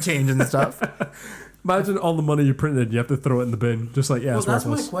 You're already changing stuff. Imagine all the money you printed, you have to throw it in the bin. Just like, yeah, Well, it's that's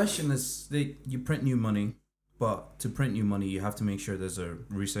my worthless. question. Is you print new money, but to print new money, you have to make sure there's a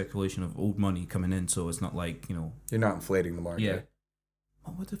recirculation of old money coming in, so it's not like You're not inflating the market. yeah.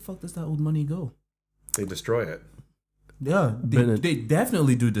 Well, where the fuck does that old money go? They destroy it. Yeah, they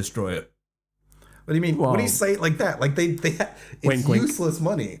definitely do destroy it. What do you mean? What do Well- you say it like that? Like it's Wink, wink. useless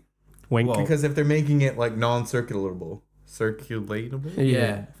money Wink. Well, because if they're making it like non-circulatable, circulatable.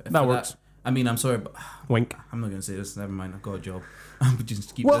 yeah, for that works. I mean, I'm sorry, but Wink. I'm not gonna say this. Never mind. I've got a job. I'm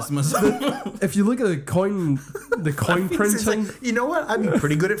just keep Well, this to myself. If you look at the coin It's printing, like, you know what? I'd be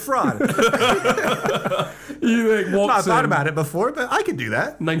pretty good at fraud. you like I walks thought in about it before, but I could do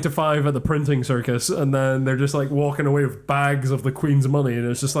that. 9 to 5 at the printing circus, and then they're just like walking away with bags of the Queen's money, and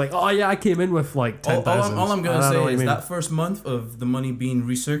it's just like, oh yeah, I came in with like all 10,000. I'm I gonna don't know what say you is mean. that first month of the money being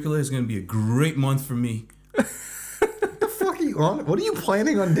recirculated is gonna be a great month for me. What the fuck are you on? What are you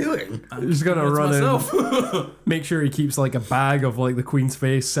planning on doing? You're just gonna That's run myself. in, make sure he keeps like a bag of like the Queen's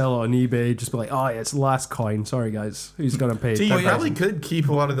face, sell it on eBay, just be like, oh yeah, it's the last coin. Sorry guys, who's gonna pay? So you 10,000? probably could keep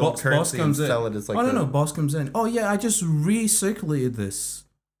a lot of the old Boss currency and comes in. sell it as like oh no, a- no, boss comes in. Oh yeah, I just recirculated this.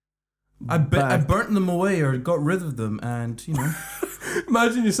 I Bag. burnt them away or got rid of them, and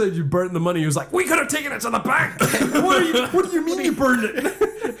Imagine you said you burnt the money. He was like, we could have taken it to the bank. what do you mean you burned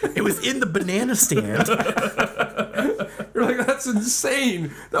it? It was in the banana stand. You're like, that's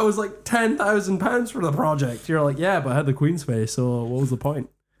insane. That was like £10,000 for the project. You're like, yeah, but I had the Queen's face, so what was the point?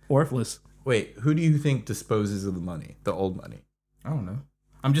 Worthless. Wait, who do you think disposes of the money? The old money? I don't know.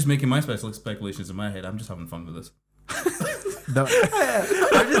 I'm just making my speculations in my head. I'm just having fun with this. No.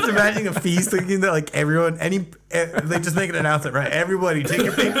 I'm just imagining a feast thinking that like everyone, they just make an announcement, right? Everybody take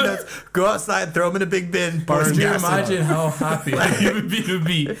your paper notes, go outside, throw them in a big bin, burn Can you gas in them. imagine how happy you would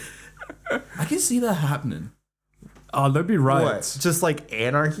be? I can see that happening. Oh, there'd be What? riots. Just like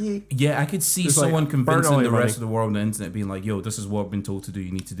anarchy? Yeah, I could see Just like, someone burn convincing all the your rest money. of the world on the internet, being like, "Yo, this is what I've been told to do.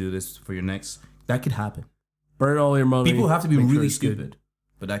 You need to do this for your next." That could happen. Burn all your money. People have to be make sure really it's good. stupid,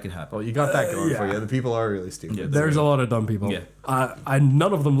 but that could happen. Well, you got that going for yeah. you. The people are really stupid. Yeah, There's a lot of dumb people. Yeah.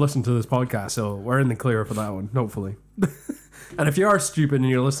 None of them listen to this podcast, so we're in the clear for that one, hopefully. And if you are stupid and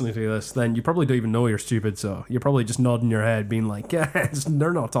you're listening to this, then you probably don't even know you're stupid, so you're probably just nodding your head, being like, yeah,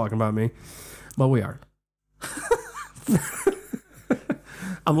 they're not talking about me. Well, we are.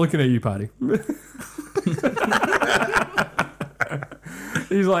 I'm looking at you, Patty.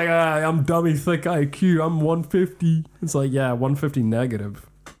 He's like, I'm dummy, thick IQ. I'm 150. It's like, yeah, 150 negative.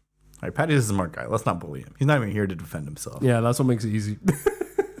 All right, Patty is a smart guy. Let's not bully him. He's not even here to defend himself. Yeah, that's what makes it easy.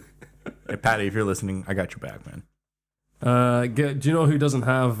 Hey, Patty, if you're listening, I got your back, man. Do you know who doesn't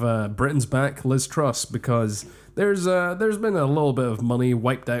have Britain's back? Liz Truss, because there's been a little bit of money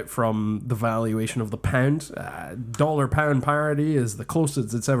wiped out from the valuation of the pound. Dollar-pound parity is the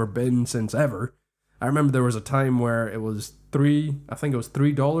closest it's ever been since ever. I remember there was a time where it was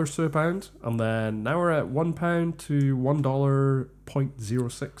 $3 to a pound, and then now we're at £1 to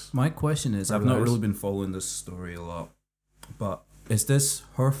 $1.06. My question is, I've not really been following this story a lot, but is this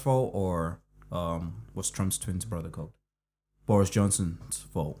her fault or what's Trump's twin's brother called? Boris Johnson's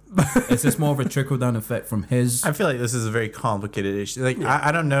fault? Is this more of a trickle-down effect from his... I feel like this is a very complicated issue. Like, yeah.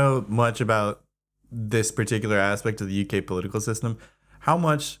 I don't know much about this particular aspect of the UK political system. How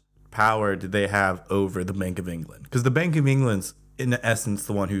much power do they have over the Bank of England? Because the Bank of England's, in essence,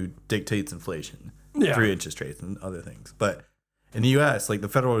 the one who dictates inflation through interest rates and other things. But in the US, like the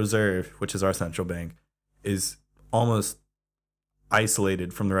Federal Reserve, which is our central bank, is almost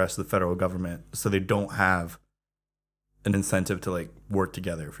isolated from the rest of the federal government, so they don't have an incentive to like work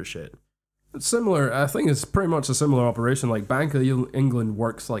together for shit. It's similar. I think it's pretty much a similar operation. Like Bank of England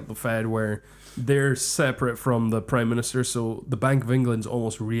works like the Fed, where they're separate from the Prime Minister, so the Bank of England's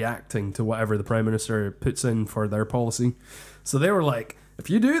almost reacting to whatever the Prime Minister puts in for their policy. So they were like, if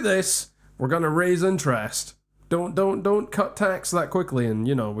you do this, we're gonna raise interest. Don't cut tax that quickly, and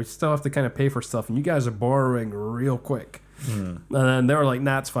you know we still have to kind of pay for stuff, and you guys are borrowing real quick. And then they were like,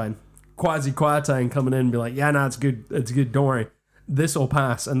 nah, it's fine. Kwasi Kwarteng coming in and be like, yeah, nah, it's good, don't worry, this will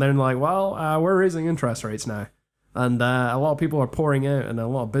pass. And then like, well, we're raising interest rates now, and a lot of people are pouring out, and a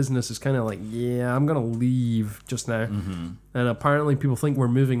lot of business is kind of like, yeah, I'm gonna leave just now. And apparently people think we're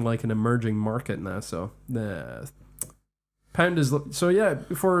moving like an emerging market now, so the pound is... So yeah,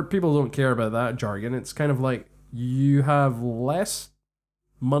 for people who don't care about that jargon, it's kind of like you have less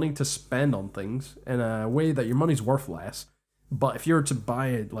money to spend on things in a way that your money's worth less. But if you were to buy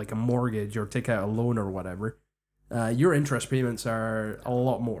it like a mortgage or take out a loan or whatever, your interest payments are a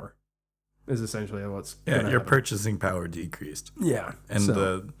lot more, is essentially what's your happen. Purchasing power decreased. Yeah.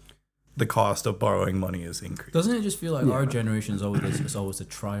 And the cost of borrowing money is increased. Doesn't it just feel like our generation is always a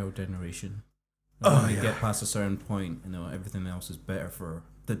trial generation? When you get past a certain point, you know, everything else is better for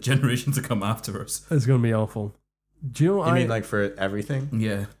the generation to come after us. It's going to be awful. Do you know you mean like for everything?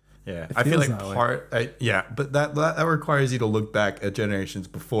 Yeah. Yeah, I feel like but that requires you to look back at generations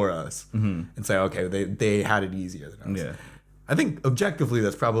before us and say, okay, they had it easier than us. Yeah, I think objectively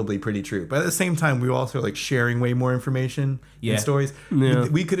that's probably pretty true. But at the same time, we also are like sharing way more information and stories. Yeah.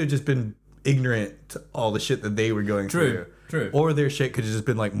 We could have just been ignorant to all the shit that they were going through. True. Or their shit could have just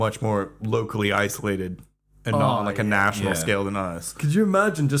been like much more locally isolated and not on like a national scale than us. Could you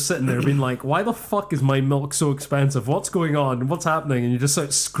imagine just sitting there being like, why the fuck is my milk so expensive? What's going on? What's happening? And you just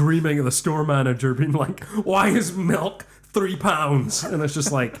start screaming at the store manager being like, why is milk £3? And it's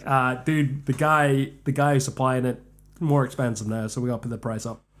just like, dude, the guy who's supplying it, more expensive now, so we gotta put the price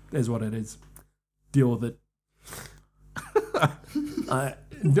up. Is what it is. Deal with it. I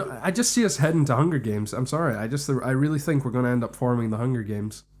just see us heading to Hunger Games. I'm sorry. I really think we're gonna end up forming the Hunger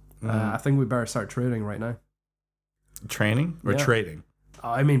Games. I think we better start trading right now. Training or trading?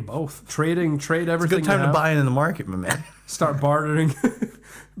 I mean both. Trade everything. It's a good time to buy in the market, my man. Start bartering.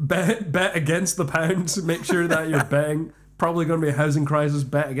 bet against the pounds. Make sure that you're betting. Probably going to be a housing crisis.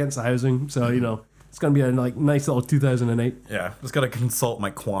 Bet against the housing. So you know it's going to be a like nice little 2008. Yeah, just got to consult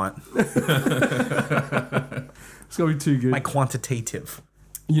my quant. It's going to be too good. My quantitative.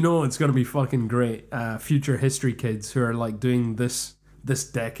 You know it's going to be fucking great. Future history kids who are like doing this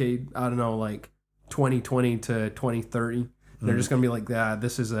decade. I don't know, like 2020 to 2030. They're just gonna be like,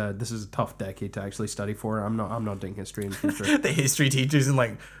 this is a tough decade to actually study for. I'm not doing history in the future. The history teachers in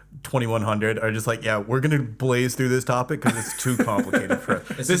like 2100 are just like, yeah, we're gonna blaze through this topic because it's too complicated for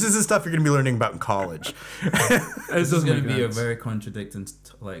us. This is the stuff you're gonna be learning about in college. This is gonna be a very contradicting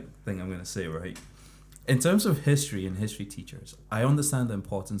thing I'm gonna say, right? In terms of history and history teachers, I understand the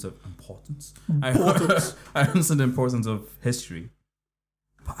importance. I understand the importance of history.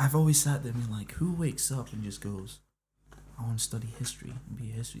 But I've always sat there and been like, who wakes up and just goes, I want to study history and be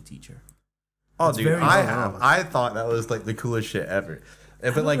a history teacher? Oh, it's dude, I thought that was like the coolest shit ever.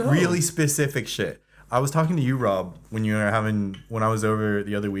 But like really specific shit. I was talking to you, Rob, when I was over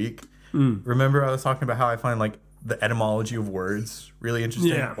the other week. Remember I was talking about how I find like the etymology of words really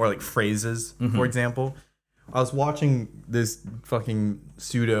interesting? Yeah. Or like phrases, for example. I was watching this fucking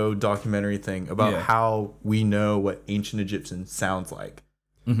pseudo documentary thing about how we know what ancient Egyptian sounds like,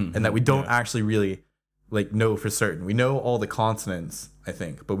 and that we don't actually really like know for certain. We know all the consonants, I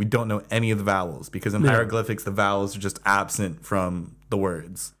think, but we don't know any of the vowels because in hieroglyphics the vowels are just absent from the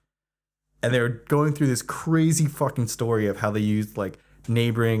words. And they were going through this crazy fucking story of how they used like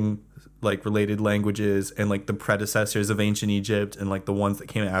neighboring like related languages and like the predecessors of ancient Egypt and like the ones that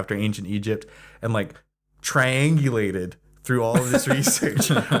came after ancient Egypt and like triangulated through all of this research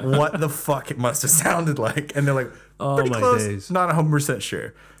what the fuck it must have sounded like, and they're like, pretty close, days. not 100%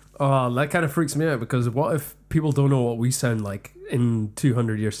 sure. Oh, that kind of freaks me out because what if people don't know what we sound like in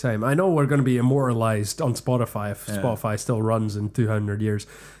 200 years' time? I know we're going to be immortalized on Spotify if Spotify still runs in 200 years.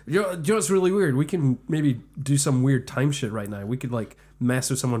 You know what's really weird? We can maybe do some weird time shit right now. We could like mess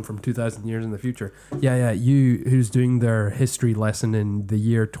with someone from 2,000 years in the future. Yeah, you who's doing their history lesson in the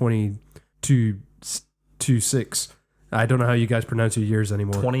year 2026. I don't know how you guys pronounce your years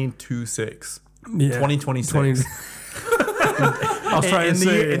anymore. 2026. Yeah. 2026. I was trying to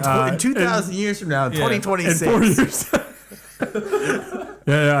say in 2,000 years from now, 2026. In 4 years.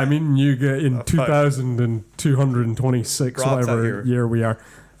 I mean, you get in 2,226, Rob's out whatever here. year we are.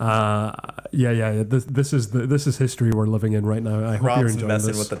 This is history we're living in right now. I hope you're Rob's enjoying messing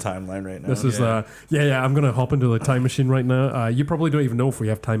this. with the timeline right now. This is I'm gonna hop into the time machine right now. You probably don't even know if we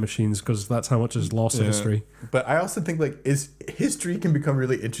have time machines because that's how much is lost to history. But I also think like history can become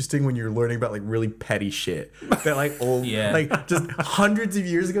really interesting when you're learning about like really petty shit that like old like just hundreds of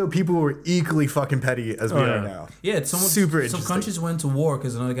years ago people were equally fucking petty as we are now. Yeah, Super interesting. some countries went to war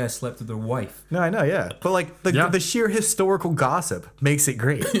because another guy slept with their wife. No, I know, yeah, but like the sheer historical gossip makes it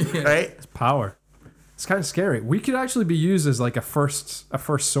great, right? It's power. It's kind of scary. We could actually be used as like a first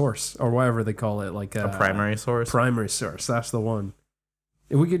source or whatever they call it, like A primary source. Primary source. That's the one.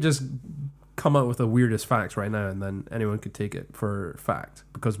 If we could just come out with the weirdest facts right now, and then anyone could take it for fact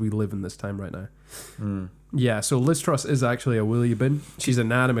because we live in this time right now. Yeah. So Liz Truss is actually a wheelie bin. She's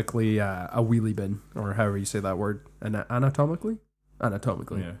anatomically a wheelie bin, or however you say that word. Anatomically.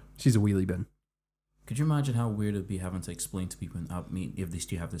 Yeah. She's a wheelie bin. Could you imagine how weird it'd be having to explain to people, if they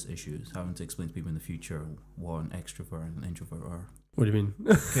still have these issues, having to explain to people in the future what an extrovert and an introvert are? What do you mean?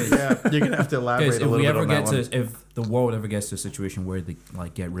 Yeah, you're gonna have to elaborate a little bit on that one. If the world ever gets to a situation where they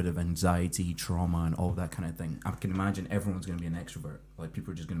like get rid of anxiety, trauma, and all that kind of thing, I can imagine everyone's gonna be an extrovert. Like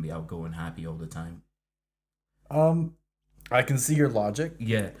people are just gonna be outgoing, happy all the time. I can see your logic.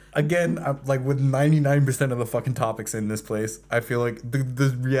 Yeah. Again, like with 99% of the fucking topics in this place, I feel like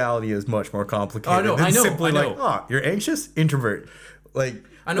the reality is much more complicated. I know. Simply like, you're anxious, introvert. Like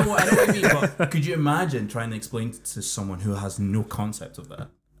I know what I mean, but could you imagine trying to explain to someone who has no concept of that?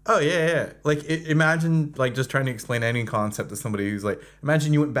 Oh yeah. Like imagine like just trying to explain any concept to somebody who's like,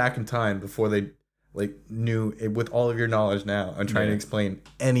 imagine you went back in time before they like knew it with all of your knowledge now and trying to explain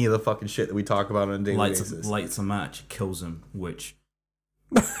any of the fucking shit that we talk about on a daily basis. Lights a match, kills him, which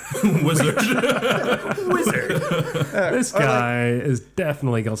wizard. This guy is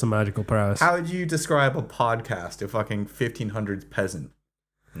definitely got some magical prowess. How would you describe a podcast to fucking 1500s peasant?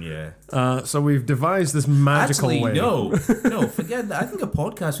 Yeah. So we've devised this magical Actually, way. no, forget that. I think a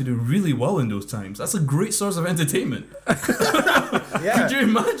podcast would do really well in those times. That's a great source of entertainment. Yeah. Could you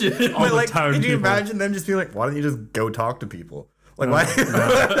imagine? But like, town could you people. imagine them just being like, why don't you just go talk to people? Like, why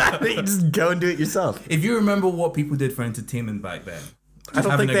don't you just go and do it yourself? If you remember what people did for entertainment back then, I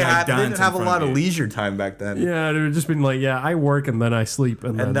don't think they didn't have a lot of leisure time back then. Yeah, they've just been like, I work and then I sleep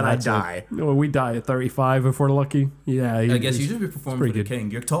and then I that's die. it. Well, we die at 35 if we're lucky. Yeah, I guess you should be performing for the king.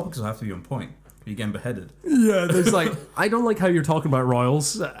 Your topics will have to be on point. You're getting beheaded. Yeah, there's like, I don't like how you're talking about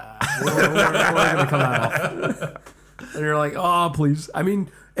royals. We're gonna cut that off. And you're like, oh, please. I mean,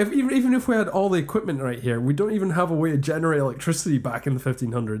 even if we had all the equipment right here, we don't even have a way to generate electricity back in the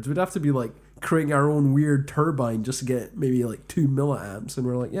 1500s. We'd have to be like creating our own weird turbine just to get maybe like 2 milliamps. And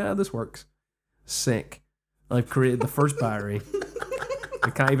we're like, yeah, this works. Sick. I've created the first battery.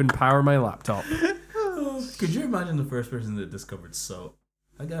 I can't even power my laptop. Could you imagine the first person that discovered salt?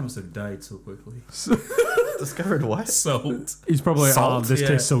 That guy must have died so quickly. Discovered what? Salt. He's probably like, Salt, oh, this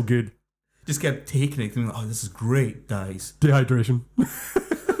tastes so good. Just kept taking it, thinking, oh, this is great, dies. Dehydration.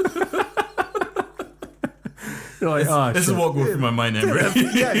 You're like, This is what goes through my mind, Emery.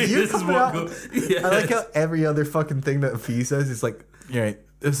 Yeah, you're This is coming what out. goes. I like how every other fucking thing that Fee says is like, yeah, right,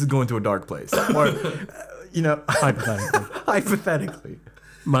 this is going to a dark place. Or, hypothetically.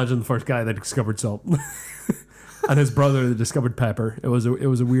 Imagine the first guy that discovered salt. And his brother that discovered pepper. It was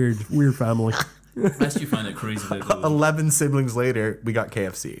a weird family. Unless you find it crazy that 11 siblings later, we got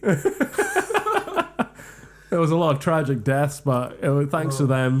KFC. It was a lot of tragic deaths, but thanks to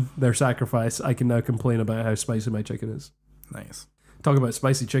them, their sacrifice, I can now complain about how spicy my chicken is. Nice. Talk about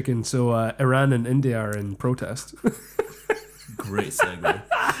spicy chicken. So Iran and India are in protest. Great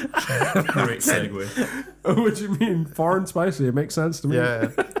segue. Great segue. What do you mean? Foreign spicy? It makes sense to me. Yeah.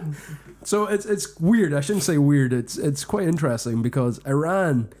 So it's weird. I shouldn't say weird. It's quite interesting because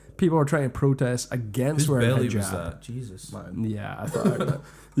Iran people are trying to protest against Whose wearing belly hijab. was that? Jesus. Yeah, I thought.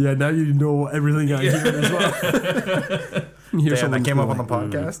 Yeah, now you know everything I hear as well. You hear Damn, that someone came go up on the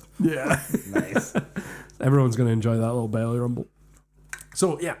like, podcast. Yeah. Nice. Everyone's going to enjoy that little belly rumble.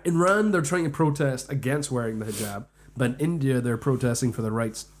 So, yeah, in Iran, they're trying to protest against wearing the hijab. But in India, they're protesting for the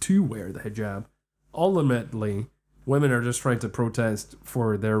rights to wear the hijab. Ultimately, women are just trying to protest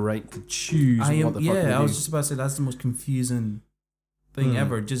for their right to choose what the fuck they do. I was just about to say that's the most confusing thing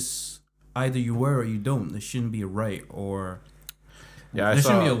ever. Just either you wear or you don't. There shouldn't be a right or... Yeah, I there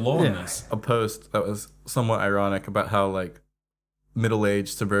shouldn't saw be a law in this. a post that was somewhat ironic about how like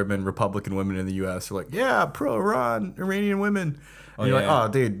middle-aged suburban Republican women in the U.S. are like, yeah, pro-Iran, Iranian women. And you're like, oh,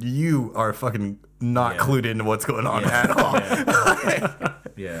 dude, you are fucking not clued into what's going on at all.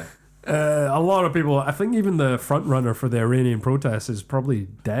 Yeah. A lot of people, I think even the front runner for the Iranian protests is probably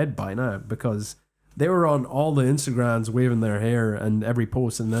dead by now because they were on all the Instagrams waving their hair and every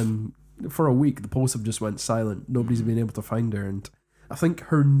post, and then for a week the posts have just went silent. Nobody's been able to find her, and I think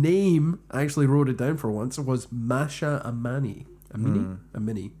her name, I actually wrote it down for once, was Masha Amini.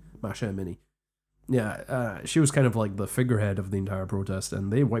 Masha Amini. Yeah, she was kind of like the figurehead of the entire protest,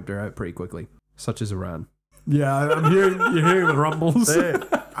 and they wiped her out pretty quickly. Such as Iran. Yeah, you're hearing the rumbles. Hey,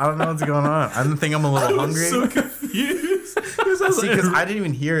 I don't know what's going on. I think I'm a little hungry. So confused. Because I didn't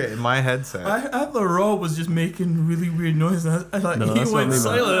even hear it in my headset. I thought Rob was just making really weird noises. I thought No, he that's went not me,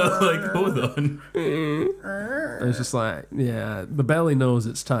 silent. I was like, hold on. It's just like, yeah, the belly knows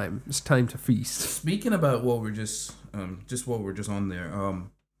it's time. It's time to feast. Speaking about what we're just what we're just on there,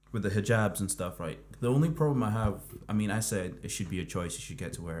 with the hijabs and stuff, right? The only problem I have, I mean, I said it should be a choice. You should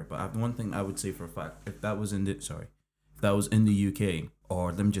get to wear it. But I have one thing I would say for a fact: if that was in the UK,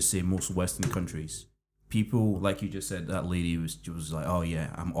 or let me just say most Western countries, people like you just said, that lady was like, oh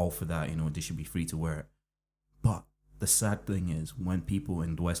yeah, I'm all for that. You know, they should be free to wear it. But the sad thing is, when people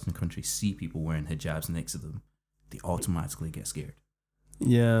in the Western countries see people wearing hijabs next to them, they automatically get scared.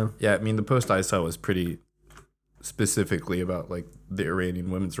 Yeah. Yeah, I mean, the post I saw was pretty specifically about like the Iranian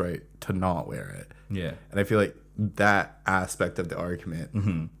women's right to not wear it. Yeah. And I feel like that aspect of the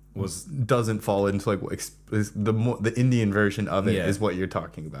argument doesn't fall into like the Indian version of it is what you're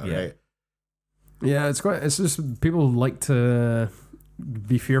talking about, right? Yeah, it's just people like to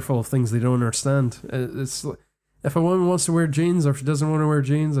be fearful of things they don't understand. It's if a woman wants to wear jeans, or if she doesn't want to wear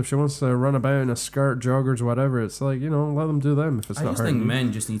jeans, if she wants to run about in a skirt, joggers, whatever, it's like, let them do them if it's I not just think hurting.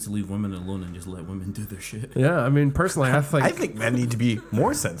 men just need to leave women alone and just let women do their shit. Yeah, I mean, personally, I think men need to be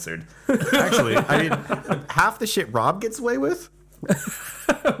more censored. Actually, I mean, half the shit Rob gets away with.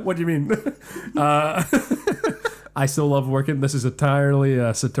 What do you mean? I still love working. This is entirely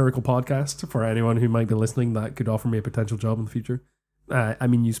a satirical podcast for anyone who might be listening that could offer me a potential job in the future. I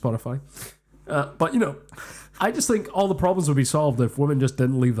mean, use Spotify. But, I just think all the problems would be solved if women just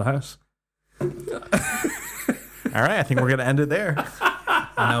didn't leave the house. All right, I think we're going to end it there.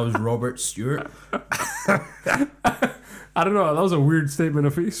 And that was Robert Stewart. I don't know. That was a weird statement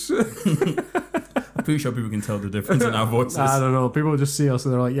of peace. I'm pretty sure people can tell the difference in our voices. I don't know. People just see us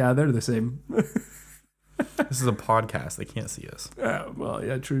and they're like, yeah, they're the same. This is a podcast. They can't see us. Yeah, well,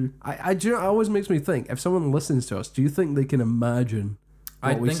 yeah, true. It always makes me think, if someone listens to us, do you think they can imagine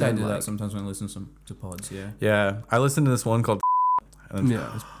I what we think I sound do like? that sometimes when I listen to pods, yeah. Yeah, I listened to this one called and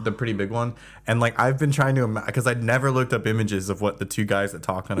it's the pretty big one. And like I've been trying to because I'd never looked up images of what the two guys that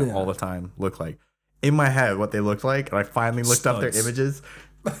talk on it all the time look like. In my head, what they looked like, and I finally looked up their images,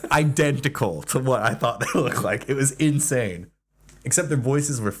 identical to what I thought they looked like. It was insane. Except their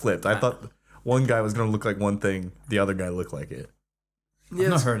voices were flipped. I thought one guy was gonna look like one thing, the other guy looked like it. Yeah,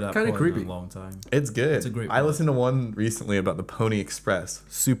 I've not heard that kind of pod creepy. in a long time. It's good. It's a great I pod. listened to one recently about the Pony Express.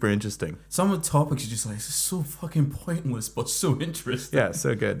 Super interesting. Some of the topics are just like, this is so fucking pointless, but so interesting. Yeah,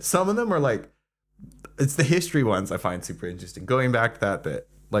 so good. Some of them are like, it's the history ones I find super interesting. Going back to that bit,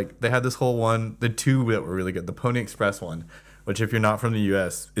 like they had this whole one, the two that were really good. The Pony Express one, which if you're not from the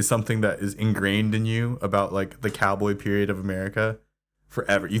U.S., is something that is ingrained in you about like the cowboy period of America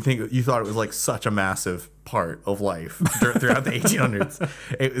forever. You thought it was like such a massive part of life throughout the 1800s.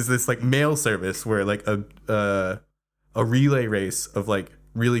 It was this like mail service where like a relay race of like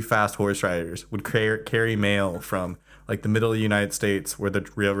really fast horse riders would carry mail from like the middle of the United States where the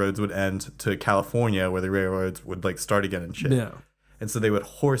railroads would end to California where the railroads would like start again and shit. Yeah. And so they would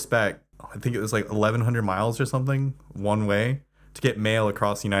horseback I think it was like 1,100 miles or something one way to get mail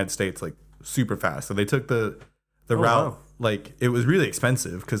across the United States, like super fast. So they took the route. Wow. Like it was really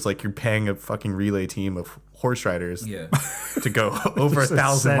expensive because like you're paying a fucking relay team of horse riders to go over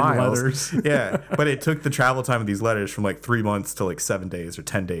 1,000 miles. Letters. Yeah, but it took the travel time of these letters from like 3 months to like 7 days or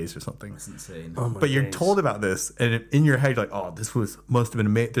 10 days or something. That's insane. Oh my But you're days. told about this, and in your head, you're like, "Oh, must have been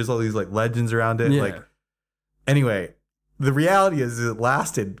amazing." There's all these like legends around it. Yeah. Like, anyway, the reality is it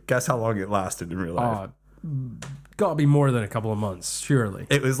lasted. Guess how long it lasted in real life? Gotta be more than a couple of months, surely.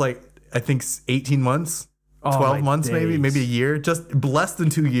 It was like I think 18 months, Oh, 12 my months, days. maybe a year. Just less than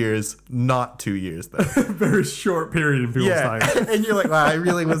 2 years. Not 2 years though. Very short period in people's time. and you're like, wow, I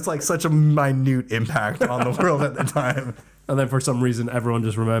really was like such a minute impact on the world at the time. And then for some reason, everyone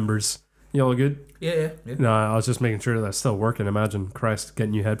just remembers. You all good? Yeah. No, I was just making sure that's still working. Imagine Christ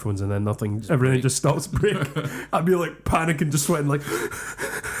getting new headphones and then everything just stops breaking. I'd be like panicking, just sweating, like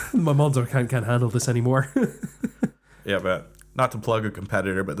my mom's like, can't handle this anymore. Yeah, but not to plug a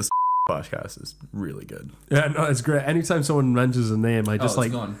competitor, but this podcast is really good. Yeah, no, it's great. Anytime someone mentions a name, I just it's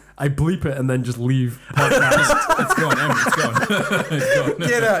gone. I bleep it and then just leave podcast. It's gone, Emma. It's gone. It's gone.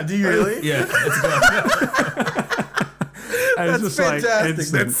 Get out! Do you really? Yeah, it's gone. And That's it's just fantastic. like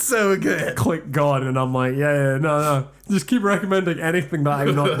instant. That's so good. Click gone, and I'm like, no. Just keep recommending anything that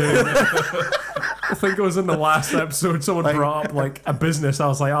I'm not doing. I think it was in the last episode someone brought up like a business. I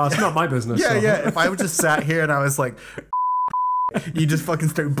was like, oh, it's not my business. Yeah, so. yeah. If I would just sat here and I was like, you just fucking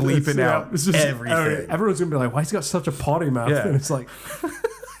start bleeping out it's just, everything. Everyone's gonna be like, why he's got such a potty mouth? Yeah. And it's like,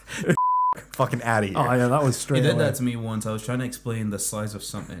 Fucking out of here. oh yeah, that was He straight did away. that to me once. I was trying to explain the size of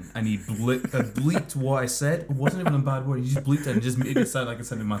something, and he bleeped what I said. It wasn't even a bad word. He just bleeped it and just made it sound like I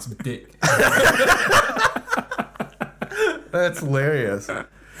said a massive dick. That's hilarious.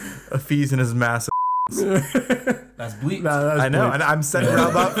 A fees in his massive. That's bleeped. That's I know, bleep. and I'm setting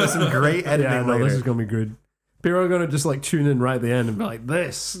Rob up for some great editing Yeah, no, later. this is gonna be good. People are gonna just like tune in right at the end and be like,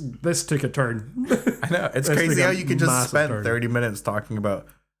 this took a turn. I know. It's Let's crazy take how a you can just massive spend turn. 30 minutes talking about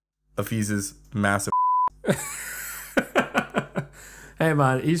Afiz's massive. Hey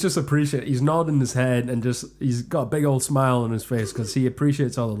man, he's just appreciating. He's nodding his head and just he's got a big old smile on his face because he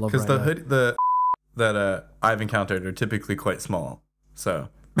appreciates all the love. Because Right the that I've encountered are typically quite small. So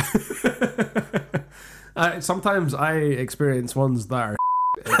sometimes I experience ones that are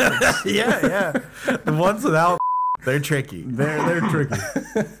yeah. The ones without they're tricky. they're tricky.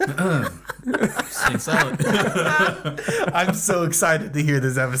 Stay silent. I'm so excited to hear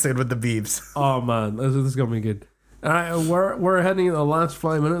this episode with the beeps. Oh man, this is gonna be good. All right, we're heading into the last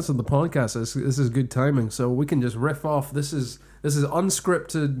 5 minutes of the podcast. This is good timing, so we can just riff off. This is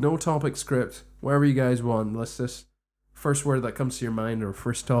unscripted, no topic script. Wherever you guys want. Let's just first word that comes to your mind or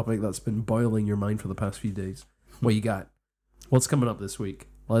first topic that's been boiling your mind for the past few days. What you got? What's coming up this week?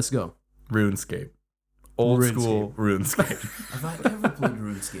 Let's go. RuneScape. Old school RuneScape. Have I ever played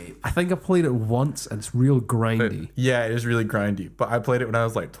RuneScape? I think I played it once and it's real grindy. Yeah, it is really grindy. But I played it when I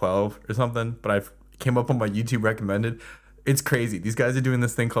was like 12 or something. But I came up on my YouTube recommended. It's crazy. These guys are doing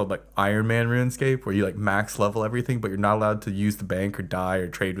this thing called like Iron Man RuneScape where you like max level everything, but you're not allowed to use the bank or die or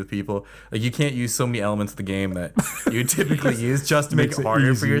trade with people. Like you can't use so many elements of the game that you typically use just to make Makes it it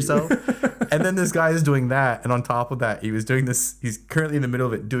harder for easy. yourself. And then this guy is doing that. And on top of that, he was doing this. He's currently in the middle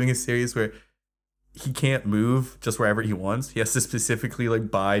of it, doing a series where he can't move just wherever he wants. He has to specifically like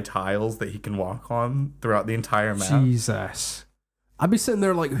buy tiles that he can walk on throughout the entire map. Jesus. I'd be sitting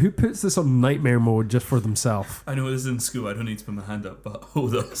there like, who puts this on nightmare mode just for themselves? I know this is in school. I don't need to put my hand up, but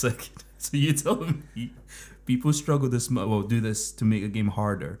hold on a second. So you telling me people struggle this much? Well, do this to make a game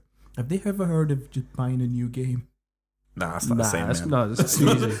harder. Have they ever heard of just buying a new game? Nah, it's not the same, man. No, it's too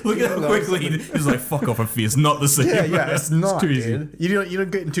easy. Look at how quickly he's like, "Fuck off, Afi. It's not the same." Yeah, it's not. too easy. Dude. You don't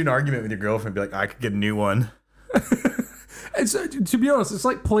get into an argument with your girlfriend and be like, I could get a new one. It's to be honest, it's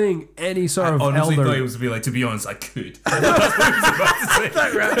like playing any sort I of honestly elder. thought he was to be like, to be honest, I could. That's what he was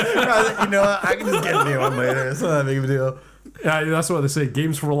about to say. You know what? I can just get a new one later. It's not that big of a deal. Yeah, that's what they say.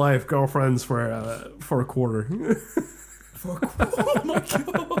 Games for life, girlfriends for a quarter. Oh my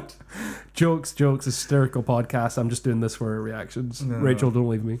god. jokes, hysterical podcast. I'm just doing this for reactions. Rachel, don't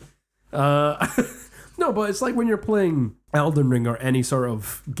leave me. No, but it's like when you're playing Elden Ring or any sort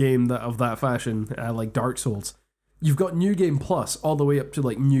of game that of that fashion, like Dark Souls. You've got New Game Plus all the way up to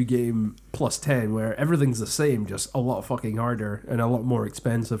like New Game Plus 10, where everything's the same, just a lot fucking harder and a lot more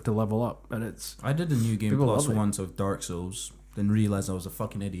expensive to level up. And it's I did a new game People plus love it. once of Dark Souls, then realized I was a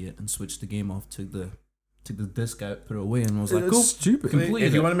fucking idiot and switched the game off to the took the disc out, put it away, and was like, It's cool, stupid. completed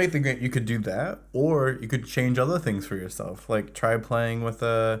If you it. want to make the game, you could do that, or you could change other things for yourself. Like try playing with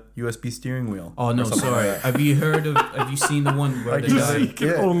a USB steering wheel. Oh no, or something sorry. like that. Have you seen the one where Like the you guy? see-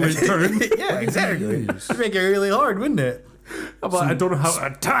 yeah. only turn. Yeah, exactly. Use? It'd make it really hard, wouldn't it? But I don't know how to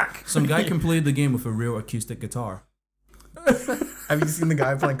attack. Some guy can play the game with a real acoustic guitar. Have you seen the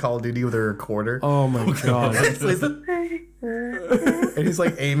guy playing Call of Duty with a recorder? Oh my god. And he's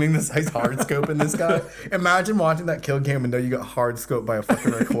like aiming this nice hard scope in this guy. Imagine watching that kill cam and know you got hard scope by a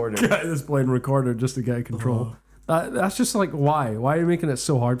fucking recorder. Guy that's playing recorder just to get control. That's just like, why? Why are you making it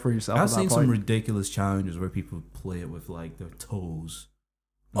so hard for yourself? I've at that seen some point? ridiculous challenges where people play it with like their toes.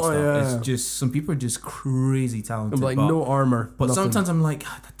 And Oh, yeah. It's just some people are just crazy talented. I'm like, but, no armor. But nothing. sometimes I'm like,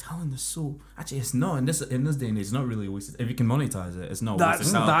 the talent is so. Actually, it's not in this day and age. It's not really a waste. If you can monetize it, it's not a waste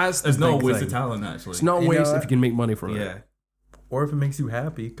of talent. That's the it's not a big waste thing. of talent. Actually, It's not a You know waste if what? you can make money from it. Yeah, Or if it makes you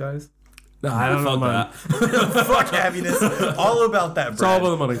happy, guys. No, I don't know, fuck man. that. Fuck happiness. All about that, It's all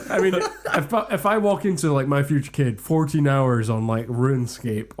Brad. about the money. I mean, if I walk into like my future kid, 14 hours on like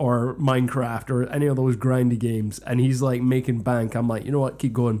RuneScape or Minecraft or any of those grindy games, and he's like making bank, I'm like, you know what?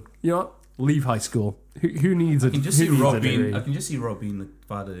 Keep going. You know what? Leave high school. Who needs it? I can just see Rob being. I can just see Rob being the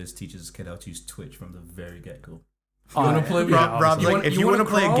father that teaches his kid how to use Twitch from the very get go. You want to play? Rob's like, if you want to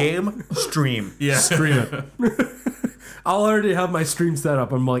play a crawl? game, stream. Yeah, Stream it. I'll already have my stream set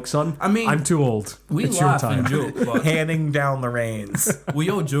up. I'm like, son, I mean, I'm too old. We It's your laugh time. and joke, but Handing down the reins. we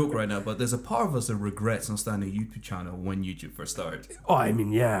all joke right now. But there's a part of us that regrets not starting a YouTube channel when YouTube first started. Oh, I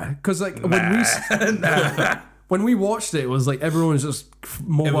mean, yeah, because like when we watched it, it was like everyone was just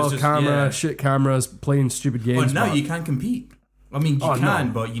mobile just- camera, yeah. shit cameras, playing stupid games. But now but you can compete. I mean, you Oh, can,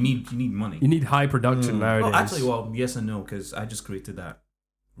 no. but you need money. you need high production nowadays. Oh, actually, well, yes and no, because I just created that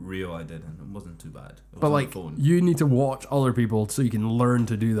reel I did, and it wasn't too bad. It was But on like, the phone. you need to watch other people so you can learn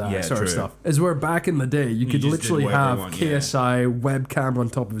to do that Yeah, sort of true. stuff. Is where back in the day you could just did literally whatever you have want, yeah. KSI webcam on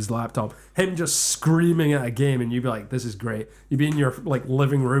top of his laptop, him just screaming at a game, and you'd be like, "This is great." You'd be in your like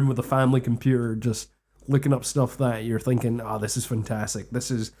living room with a family computer, just looking up stuff that you're thinking, "Oh, this is fantastic. This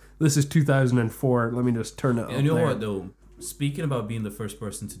is 2004. Let me just turn it up." And you know there." what though? Speaking about being the first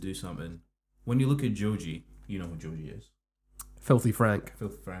person to do something, when you look at Joji, you know who Joji is. Filthy Frank. Phil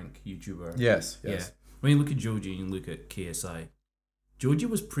Frank, YouTuber. Yes, Yeah. When you look at Joji and you look at KSI, Joji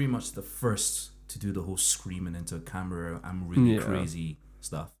was pretty much the first to do the whole screaming into a camera, I'm really Yeah. crazy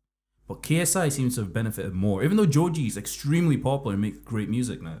stuff. But KSI seems to have benefited more. Even though Joji is extremely popular and makes great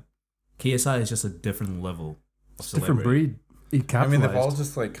music now, KSI is just a different level of It's a different celebrity breed. He I capitalized. mean, they've all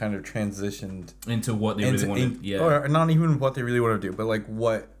just like kind of transitioned into what they really want to. Yeah. or not even what they really want to do, but like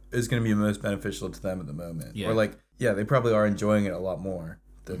what is going to be most beneficial to them at the moment. Yeah. Or like, yeah, they probably are enjoying it a lot more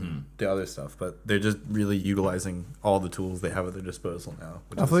than the other stuff, but they're just really utilizing all the tools they have at their disposal now.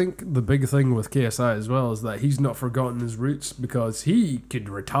 Which I is- think the big thing with KSI as well is that he's not forgotten his roots, because he could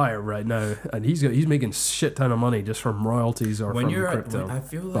retire right now and he's making shit ton of money just from royalties or when from you're at, crypto. I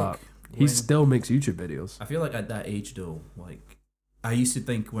feel but like he when- still makes YouTube videos. I feel like at that age though, like I used to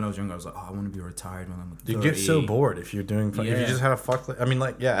think when I was younger, I was like, oh, I want to be retired when I'm like 30. you get so bored if you're doing. If you Yeah. just had a fuck. I mean,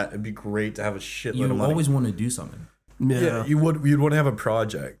 like, yeah, it'd be great to have a shitload You of money. always want to do something. yeah, you'd want to have a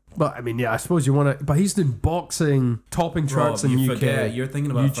project. But I mean, yeah, I suppose you want to. But he's doing boxing, topping charts Rob, in you UK. forget, you're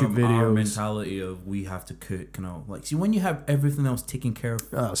thinking about YouTube from our videos. mentality of we have to cook, like, see, when you have everything else taken care of,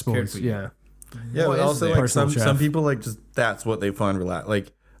 I cared suppose, for you. yeah. Yeah, What but is also there? like Personal some chef. people like just that's what they find relax.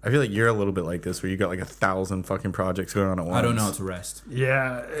 Like I feel like you're a little bit like this, where you got like 1,000 fucking projects going on at once. I don't know how to rest.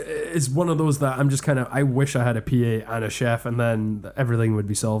 Yeah, it's one of those that I'm just kind of. I wish I had a PA and a chef, and then everything would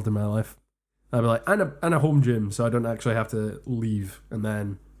be solved in my life. I'd be like, and a home gym, so I don't actually have to leave. And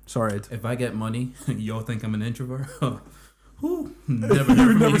then, sorry, If I get money, y'all think I'm an introvert? Whew, never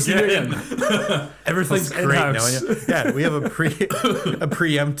hear from me see me again. everything's That's great in-house. knowing you. Yeah, we have a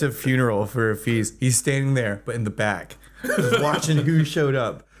preemptive funeral for Fees. He's standing there, but in the back, just watching who showed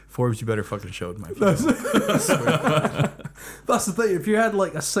up. Forbes, you better fucking show my funeral. That's the thing. If you had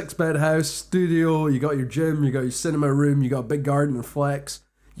like a 6-bed house, studio, you got your gym, you got your cinema room, you got a big garden and flex,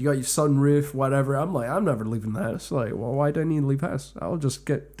 you got your sunroof, whatever. I'm like, I'm never leaving the house. Like, well, why do I need to leave the house? I'll just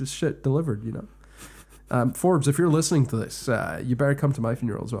get this shit delivered, you know. Forbes, if you're listening to this, you better come to my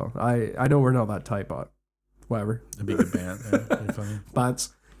funeral as well. I know we're not that tight, but whatever. That'd be a good band. Yeah, that'd be funny.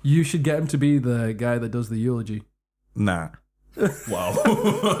 Bats, you should get him to be the guy that does the eulogy. Nah. Wow.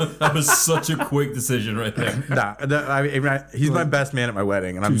 That was such a quick decision right there. Nah, I mean, he's my best man at my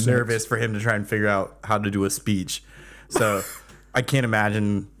wedding, and I'm 2 seconds. nervous for him to try and figure out how to do a speech. So I can't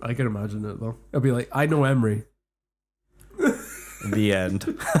imagine I can imagine it though. I'll be like, I know Emery. the end.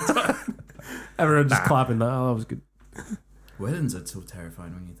 Everyone just clapping. Oh, that was good. Weddings are so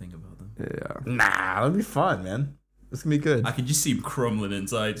terrifying when you think about them. Yeah. Nah, it'll be fun, man. It's gonna be good. I could just see him crumbling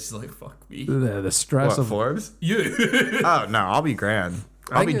inside, just like, fuck me. The stress What, of Forbes? You. Oh no, I'll be grand.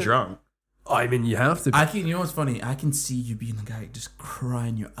 I'll be get- drunk. I mean, you have to. I can. You know what's funny? I can see you being the guy just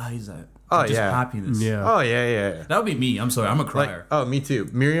crying your eyes out. Oh, just yeah. happiness. Yeah. Oh yeah. That would be me. I'm sorry. I'm a Like, crier. oh, me too.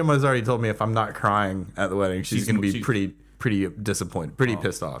 Miriam has already told me if I'm not crying at the wedding, she's gonna be she's- pretty disappointed, pretty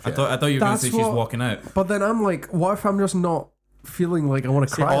pissed off. I Yeah. thought you were gonna That's say she's what- walking out. But then I'm like, what if I'm just not feeling like I want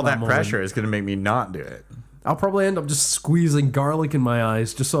to See, cry? all at that moment? pressure is gonna make me not do it. I'll probably end up just squeezing garlic in my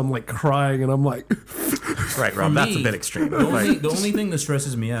eyes, just so I'm like crying, and I'm like, Right, For Rob. That's a me, bit extreme. The only thing that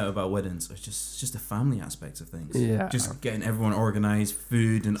stresses me out about weddings is just the family aspects of things. Yeah. Just getting everyone organized,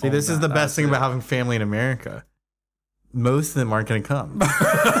 food, and See, all this is that. the best thing about having family in America. Most of them aren't gonna come.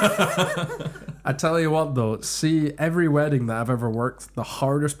 I tell you what though, see, every wedding that I've ever worked, the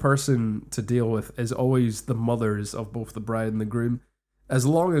hardest person to deal with is always the mothers of both the bride and the groom. As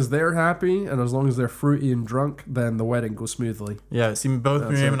long as they're happy and as long as they're fruity and drunk, then the wedding goes smoothly. Yeah, see, both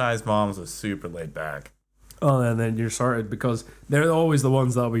That's Miriam it. and I's moms are super laid back. Oh, and then you're sorted because they're always the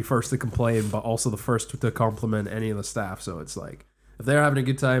ones that'll be first to complain, but also the first to compliment any of the staff. So it's like, if they're having a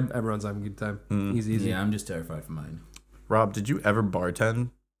good time, everyone's having a good time. Easy. Yeah, I'm just terrified for mine. Rob, did you ever bartend?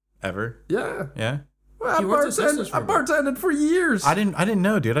 Ever? Yeah. Yeah. Well, You worked at Sisters for I a bit. bartended for years. I didn't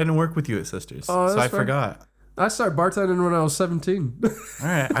know, dude. I didn't work with you at Sisters, Oh, so that's I fair. forgot. I started bartending when I was 17. All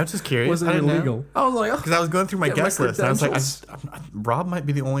right, I was just curious. Wasn't I didn't know. illegal. I was like, Because I was going through my Get my guest list, and I was like, credentials. Rob might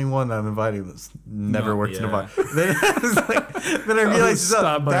be the only one that I'm inviting that's never No, worked in a yeah. bar. Then I was like, then I realized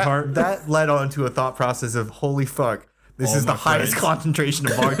stabbed my heart. that led on to a thought process of holy fuck. This All is the my highest friends. concentration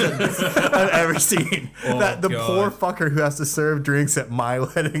of bartenders I've ever seen. Oh, that the God. poor fucker who has to serve drinks at my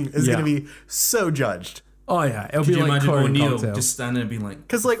wedding is Yeah. going to be so judged. oh yeah, it'll Could be you like imagine pouring O'Neill cocktails. just standing and being like,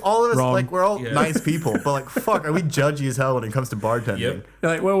 Because like all of us, Wrong. like we're all Yeah. nice people, but like fuck, are we judgy as hell when it comes to bartending? Yep.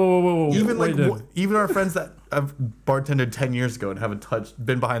 You're like, whoa. Even wait like a- even our friends that have bartended 10 years ago and haven't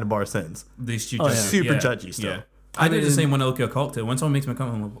been behind a bar since. these Oh, yeah. Super judgy still. Yeah. I did the mean- same when I look at a cocktail. When someone makes me a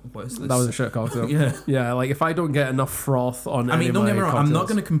cocktail, I'm like, what is this? that was a shit cocktail. Yeah. Yeah, like if I don't get enough froth on I any mean, of don't my get me wrong. I'm not cocktails,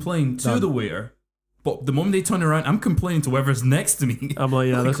 going to complain to Done. the waiter, but the moment they turn around, I'm complaining to whoever's next to me. I'm like,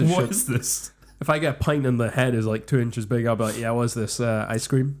 yeah, this is what shit. is this? If I get a pint and the head is like 2 inches big, I'll be like, yeah, what's this, ice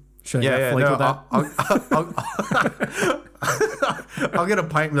cream? Should I Yeah, get yeah, flake no, with that? I'll get a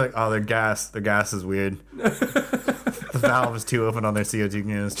pint and be like, oh, their gas is weird. The valve is too open on their CO2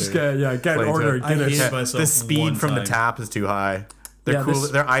 canister. Just get an Flake order. it. I Guinness. hate myself The speed one from the time. tap is too high. Their Yeah, this-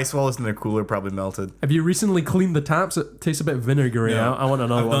 their ice walls and their cooler probably melted. Have you recently cleaned the taps? It tastes a bit vinegary. Yeah. I want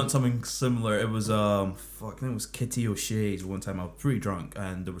another I've one. done something similar. It was I think it was Kitty O'Shea's one time. I was pretty drunk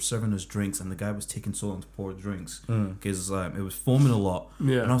and they were serving us drinks and the guy was taking so long to pour the drinks because it was foaming a lot.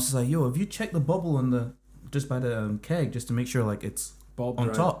 Yeah. And I was just like, yo, have you checked the bubble on the just by the keg just to make sure like it's Bulb on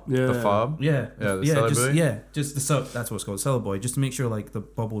dry. top? Yeah. The fob? Yeah, Yeah, the cellar buoy? just that's what it's called, cellar boy, just to make sure like the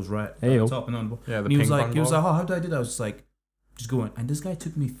bubble's right Heyo. on top and on. Yeah, the and he was ping like, pong ball. oh, how do I do that? I was just like, just going, and this guy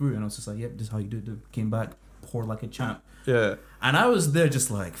took me through, and I was just like, yep, this is how you do it. Dude. Came back, poured like a champ, Yeah. and I was there just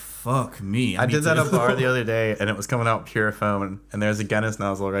like, fuck me. I need did that to- at a bar the other day, and it was coming out pure foam, and there's a Guinness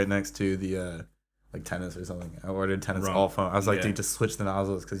nozzle right next to the like tennis or something. I ordered tennis Wrong. all foam. I was like, Yeah. dude, just switch the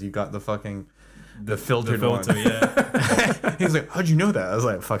nozzles because you got the fucking the filtered filter, one. yeah. He's like, how'd you know that? I was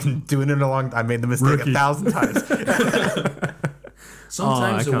like, fucking doing it a long. I made the mistake Rookie. 1,000 times.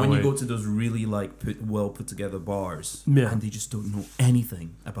 Sometimes I can't when you wait. go to those really like well put together bars, Yeah. and they just don't know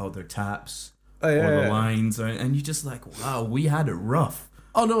anything about their taps Oh, or yeah, the yeah. lines, and you're just like, wow, we had it rough.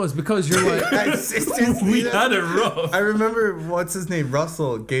 Oh no, it's because you're like, It's just- We had it rough. I remember what's his name,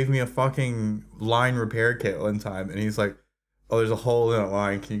 Russell, gave me a fucking line repair kit one time, and he's like, "Oh, there's a hole in that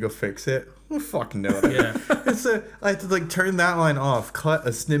line. Can you go fix it?" Oh, fuck no. Yeah. I had to like turn that line off, cut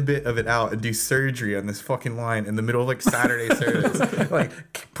a snippet of it out, and do surgery on this fucking line in the middle of like Saturday service, like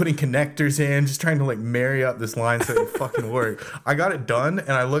putting connectors in, just trying to like marry up this line so it would fucking work. I got it done,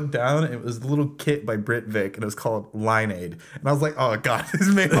 and I looked down, and it was a little kit by Brit Vic, and it was called Line Aid, and I was like, "Oh god, this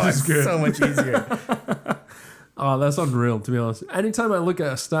made life so much easier." oh, that's unreal, to be honest. Anytime I look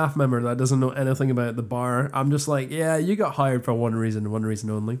at a staff member that doesn't know anything about the bar, I'm just like, yeah, you got hired for one reason and one reason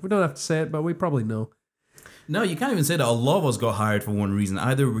only. We don't have to say it, but we probably know. No, you can't even say that. A lot of us got hired for one reason.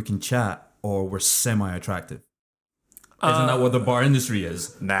 Either we can chat or we're semi-attractive. Isn't that what the bar industry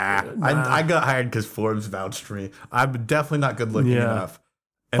is? Nah. I got hired because Forbes vouched for me. I'm definitely not good looking Yeah. enough.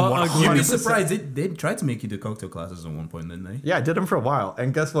 And But 100%. You'd be surprised. They tried to make you do cocktail classes at one point, didn't they? Yeah, I did them for a while,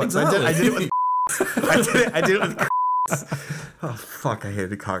 and guess what? Exactly. I did it with. I did it with. Oh fuck! I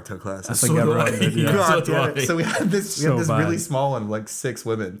hated cocktail classes. I think everyone did, yeah. God So damn do it. I. So we had this So bad. really small one, like 6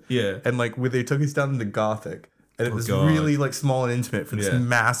 women. Yeah. And like they took us down to Gothic, and it was God. really like small and intimate for this Yeah.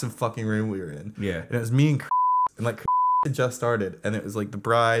 massive fucking room we were in. Yeah. And it was me and and like had just started, and it was like the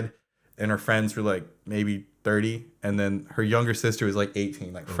bride and her friends were like maybe 30, and then her younger sister was like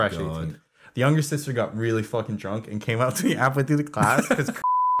 18, like fresh God. 18. The younger sister got really fucking drunk and came out to me halfway through the class because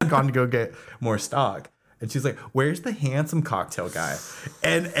had gone to go get more stock. And she's like, "Where's the handsome cocktail guy?"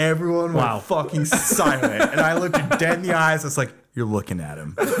 And everyone went fucking silent. And I looked her dead in the eyes. It's like, "You're looking at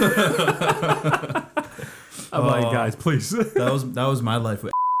him." I'm like, guys, please. That was my life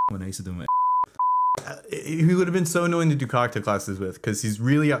with when I used to do my. He would have been so annoying to do cocktail classes with because he's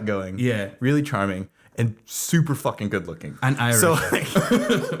really outgoing, really charming, and super fucking good looking. And Irish. So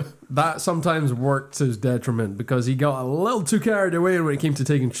like, That sometimes worked to his detriment because he got a little too carried away when it came to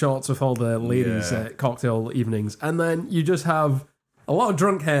taking shots with all the ladies at cocktail evenings. And then you just have a lot of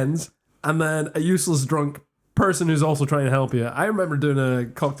drunk hens and then a useless drunk person who's also trying to help you. I remember doing a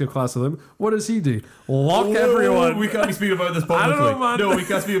cocktail class with him. What does he do? Lock everyone. We can't be speaking about this publicly. I don't know, man. No, we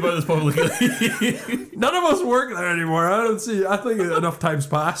can't speak about this publicly. None of us work there anymore. I think enough time's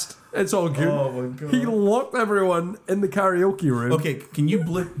passed. It's all good. oh my god. He locked everyone in the karaoke room. Okay, can you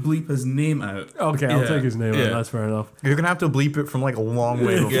bleep his name out? Okay, I'll take his name. Yeah. That's fair enough. You're gonna have to bleep it from like a long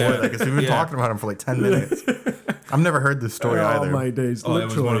way before that because we've been talking about him for like 10 minutes. I've never heard this story Oh either. my days! Oh, it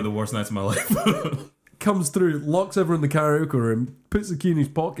was one Literally of the worst nights of my life. comes through, locks everyone in the karaoke room, puts the key in his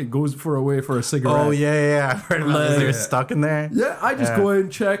pocket, goes away for a cigarette. Oh yeah. I've heard about this. They're stuck in there. Yeah, I just go in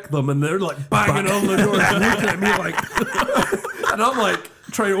and check them, and they're like banging on the door, looking at me like, and I'm like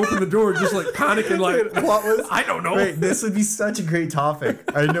trying to open the door, just like panicking, like, Dude, what was? I don't know. Wait, this would be such a great topic.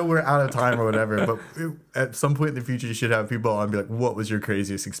 I know we're out of time or whatever, but at some point in the future, you should have people on and be like, "What was your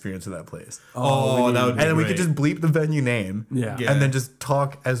craziest experience in that place?" Oh, that would be And then we great. could just bleep the venue name, Yeah. and then just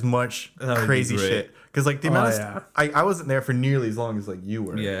talk as much would be crazy great. shit. Because like the amount yeah. of I wasn't there for nearly as long as like you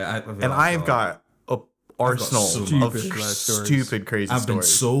were. Yeah, and I've got a arsenal so of much stories. stupid crazy I've been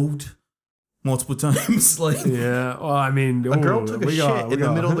stories. sold multiple times. Like, Yeah, well, I mean, A girl took a shit in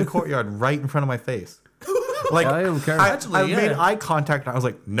the middle of the courtyard right in front of my face. Like I don't care. Actually, I yeah. made eye contact and I was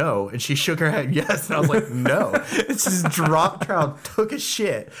like, no. And she shook her head, yes. And I was like, no. It's just dropped child, took a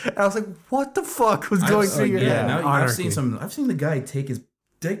shit. And I was like, what the fuck was going through your head? now I've Anarchy. I've seen the guy take his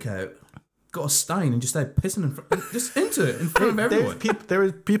dick out, got a stein, and just started pissing just into it in front of everyone. There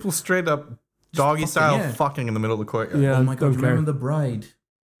was people straight up doggy style yeah. fucking in the middle of the courtyard. Yeah, Oh my god, don't remember care. the bride?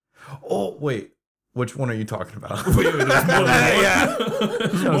 Oh, wait. Which one are you talking about? Wait, there's more than one. yeah. That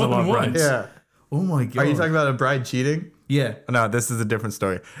was a lot of one. rights. Yeah. Oh my god. Are you talking about a bride cheating? Yeah. No, this is a different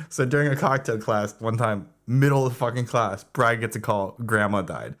story. So during a cocktail class, one time, middle of the fucking class, bride gets a call, grandma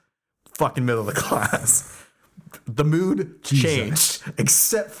died. Fucking middle of the class. The mood changed,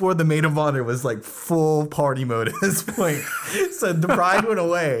 except for the maid of honor was like full party mode at this point. So the bride went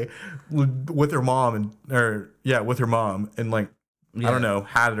away with her mom with her mom and like, I don't know,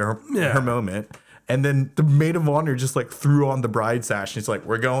 had her moment. And then the maid of honor just like threw on the bride sash. And it's like,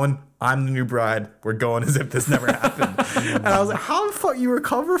 we're going. I'm the new bride. We're going as if this never happened. And I was like, how the fuck you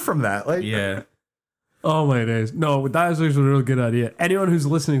recover from that? Like, Yeah. Oh my days. No, that is actually a real good idea. Anyone who's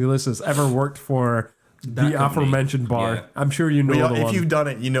listening to this has ever worked for the company. aforementioned bar. Yeah. I'm sure you know well, the if one. you've done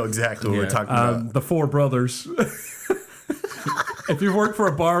it, you know exactly what we're talking about. The Four Brothers. If you've worked for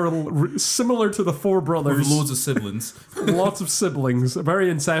a bar similar to the Four Brothers, With loads of siblings. lots of siblings, very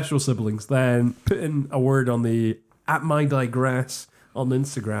incestual siblings, then put in a word on the @mydigress on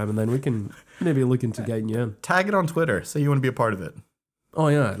Instagram, and then we can maybe look into getting you in. Tag it on Twitter. Say you want to be a part of it. Oh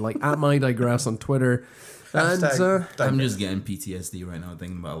yeah, like @mydigress on Twitter. And I'm just getting PTSD right now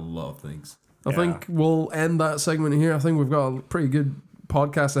thinking about a lot of things. I think we'll end that segment here. I think we've got a pretty good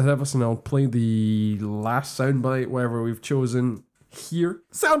podcast ahead of us, and I'll play the last soundbite, whatever we've chosen here.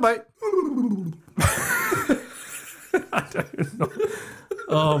 Soundbite. I don't know.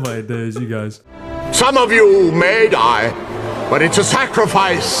 Oh my days, you guys. Some of you may die, but it's a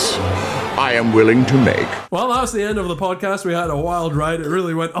sacrifice I am willing to make. Well, that's the end of the podcast. We had a wild ride. It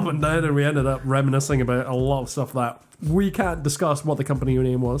really went up and down, and we ended up reminiscing about a lot of stuff that we can't discuss what the company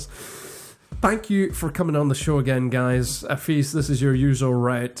name was. Thank you for coming on the show again, guys. Afis, this is your usual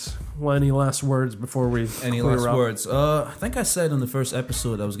right. Well, any last words before we Any clear last up? words? I think I said on the first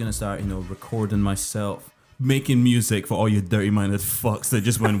episode I was gonna start, recording myself, making music for all you dirty-minded fucks that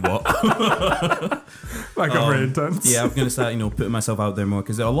just went what. That got very intense. Yeah, I'm gonna start, putting myself out there more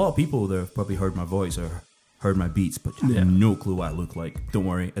because there are a lot of people that have probably heard my voice or heard my beats, but have no clue what I look like. Don't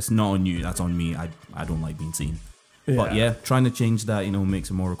worry, it's not on you. That's on me. I don't like being seen. But yeah, trying to change that, make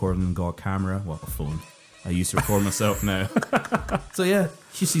some more recording. Got a camera, well, a phone, I used to record myself now. So yeah,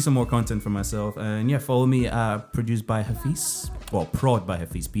 you see some more content from myself. And yeah, follow me, produced by Hafiz. Well, prod by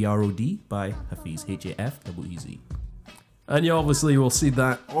Hafiz. Prod by Hafiz. Hafeez. And you obviously will see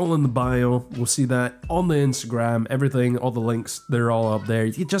that all in the bio. We'll see that on the Instagram. Everything, all the links, they're all up there.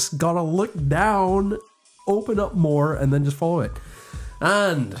 You just gotta look down, open up more, and then just follow it.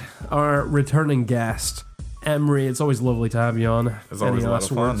 And our returning guest, Emery. It's always lovely to have you on. It's always Any a lot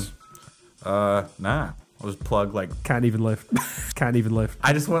of last fun. words? Nah. I'll just plug like. Can't even lift. Can't even lift.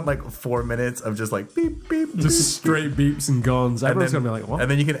 I just want like 4 minutes of just like beep beep. Just straight beeps and guns. Everyone's then, gonna be like, what? And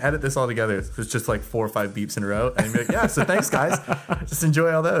then you can edit this all together. So it's just like 4 or 5 beeps in a row. And you'll be like, yeah, so thanks, guys. Just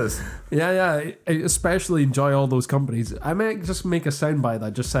enjoy all those. Yeah. I especially enjoy all those companies. I might just make a soundbite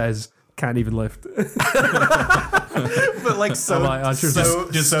that just says, can't even lift. But like so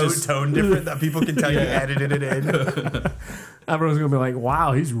tone different that people can tell you edited it in. Everyone's gonna be like,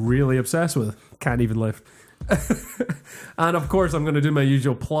 wow, he's really obsessed with can't even lift. And of course I'm gonna do my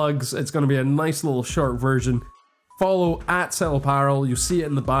usual plugs. It's gonna be a nice little short version. Follow at Sell Apparel. You'll see it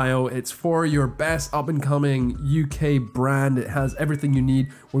in the bio. It's for your best up and coming UK brand. It has everything you need.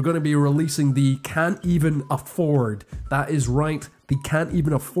 We're going to be releasing the Can't Even Afford. That is right. The Can't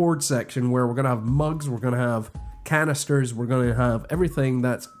Even Afford section, where we're going to have mugs. We're going to have canisters. We're going to have everything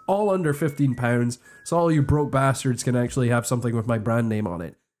that's all under £15. So all you broke bastards can actually have something with my brand name on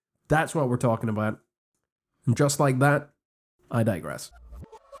it. That's what we're talking about. And just like that, I digress.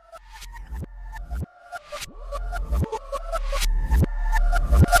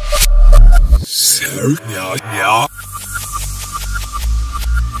 Yeah.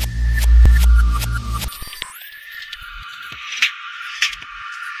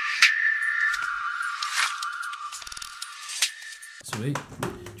 Sweet.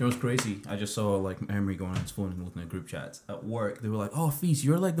 You know what's crazy? I just saw like Emery going on his phone and looking at group chats at work. They were like, "Oh, Feast,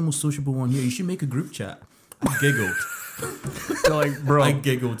 you're like the most sociable one here. You should make a group chat." I giggled. They're like, bro, I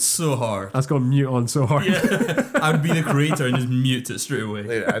giggled so hard. that's going to mute on so hard. Yeah. I'd be the creator and just mute it straight away.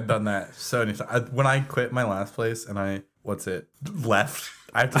 Dude, I've done that so many times. When I quit my last place and I left,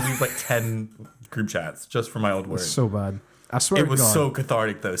 I have to leave like 10 group chats just for my old work. So bad. I swear It was to God. so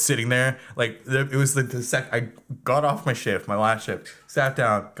cathartic though, sitting there. Like it was like I got off my shift, my last shift, sat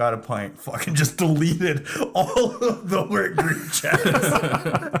down, got a pint, fucking just deleted all of the work group chats.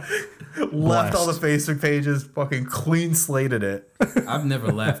 Left all the Facebook pages, fucking clean slated it. I've never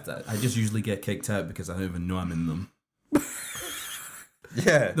left. I just usually get kicked out because I don't even know I'm in them.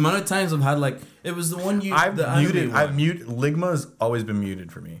 Yeah. The amount of times I've had like it was the one you I've the anime muted. one. I've muted. Ligma's always been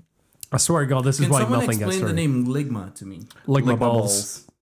muted for me. I swear to God, this is Can why someone nothing gets explain the through. name Ligma to me? Ligma Ligma balls.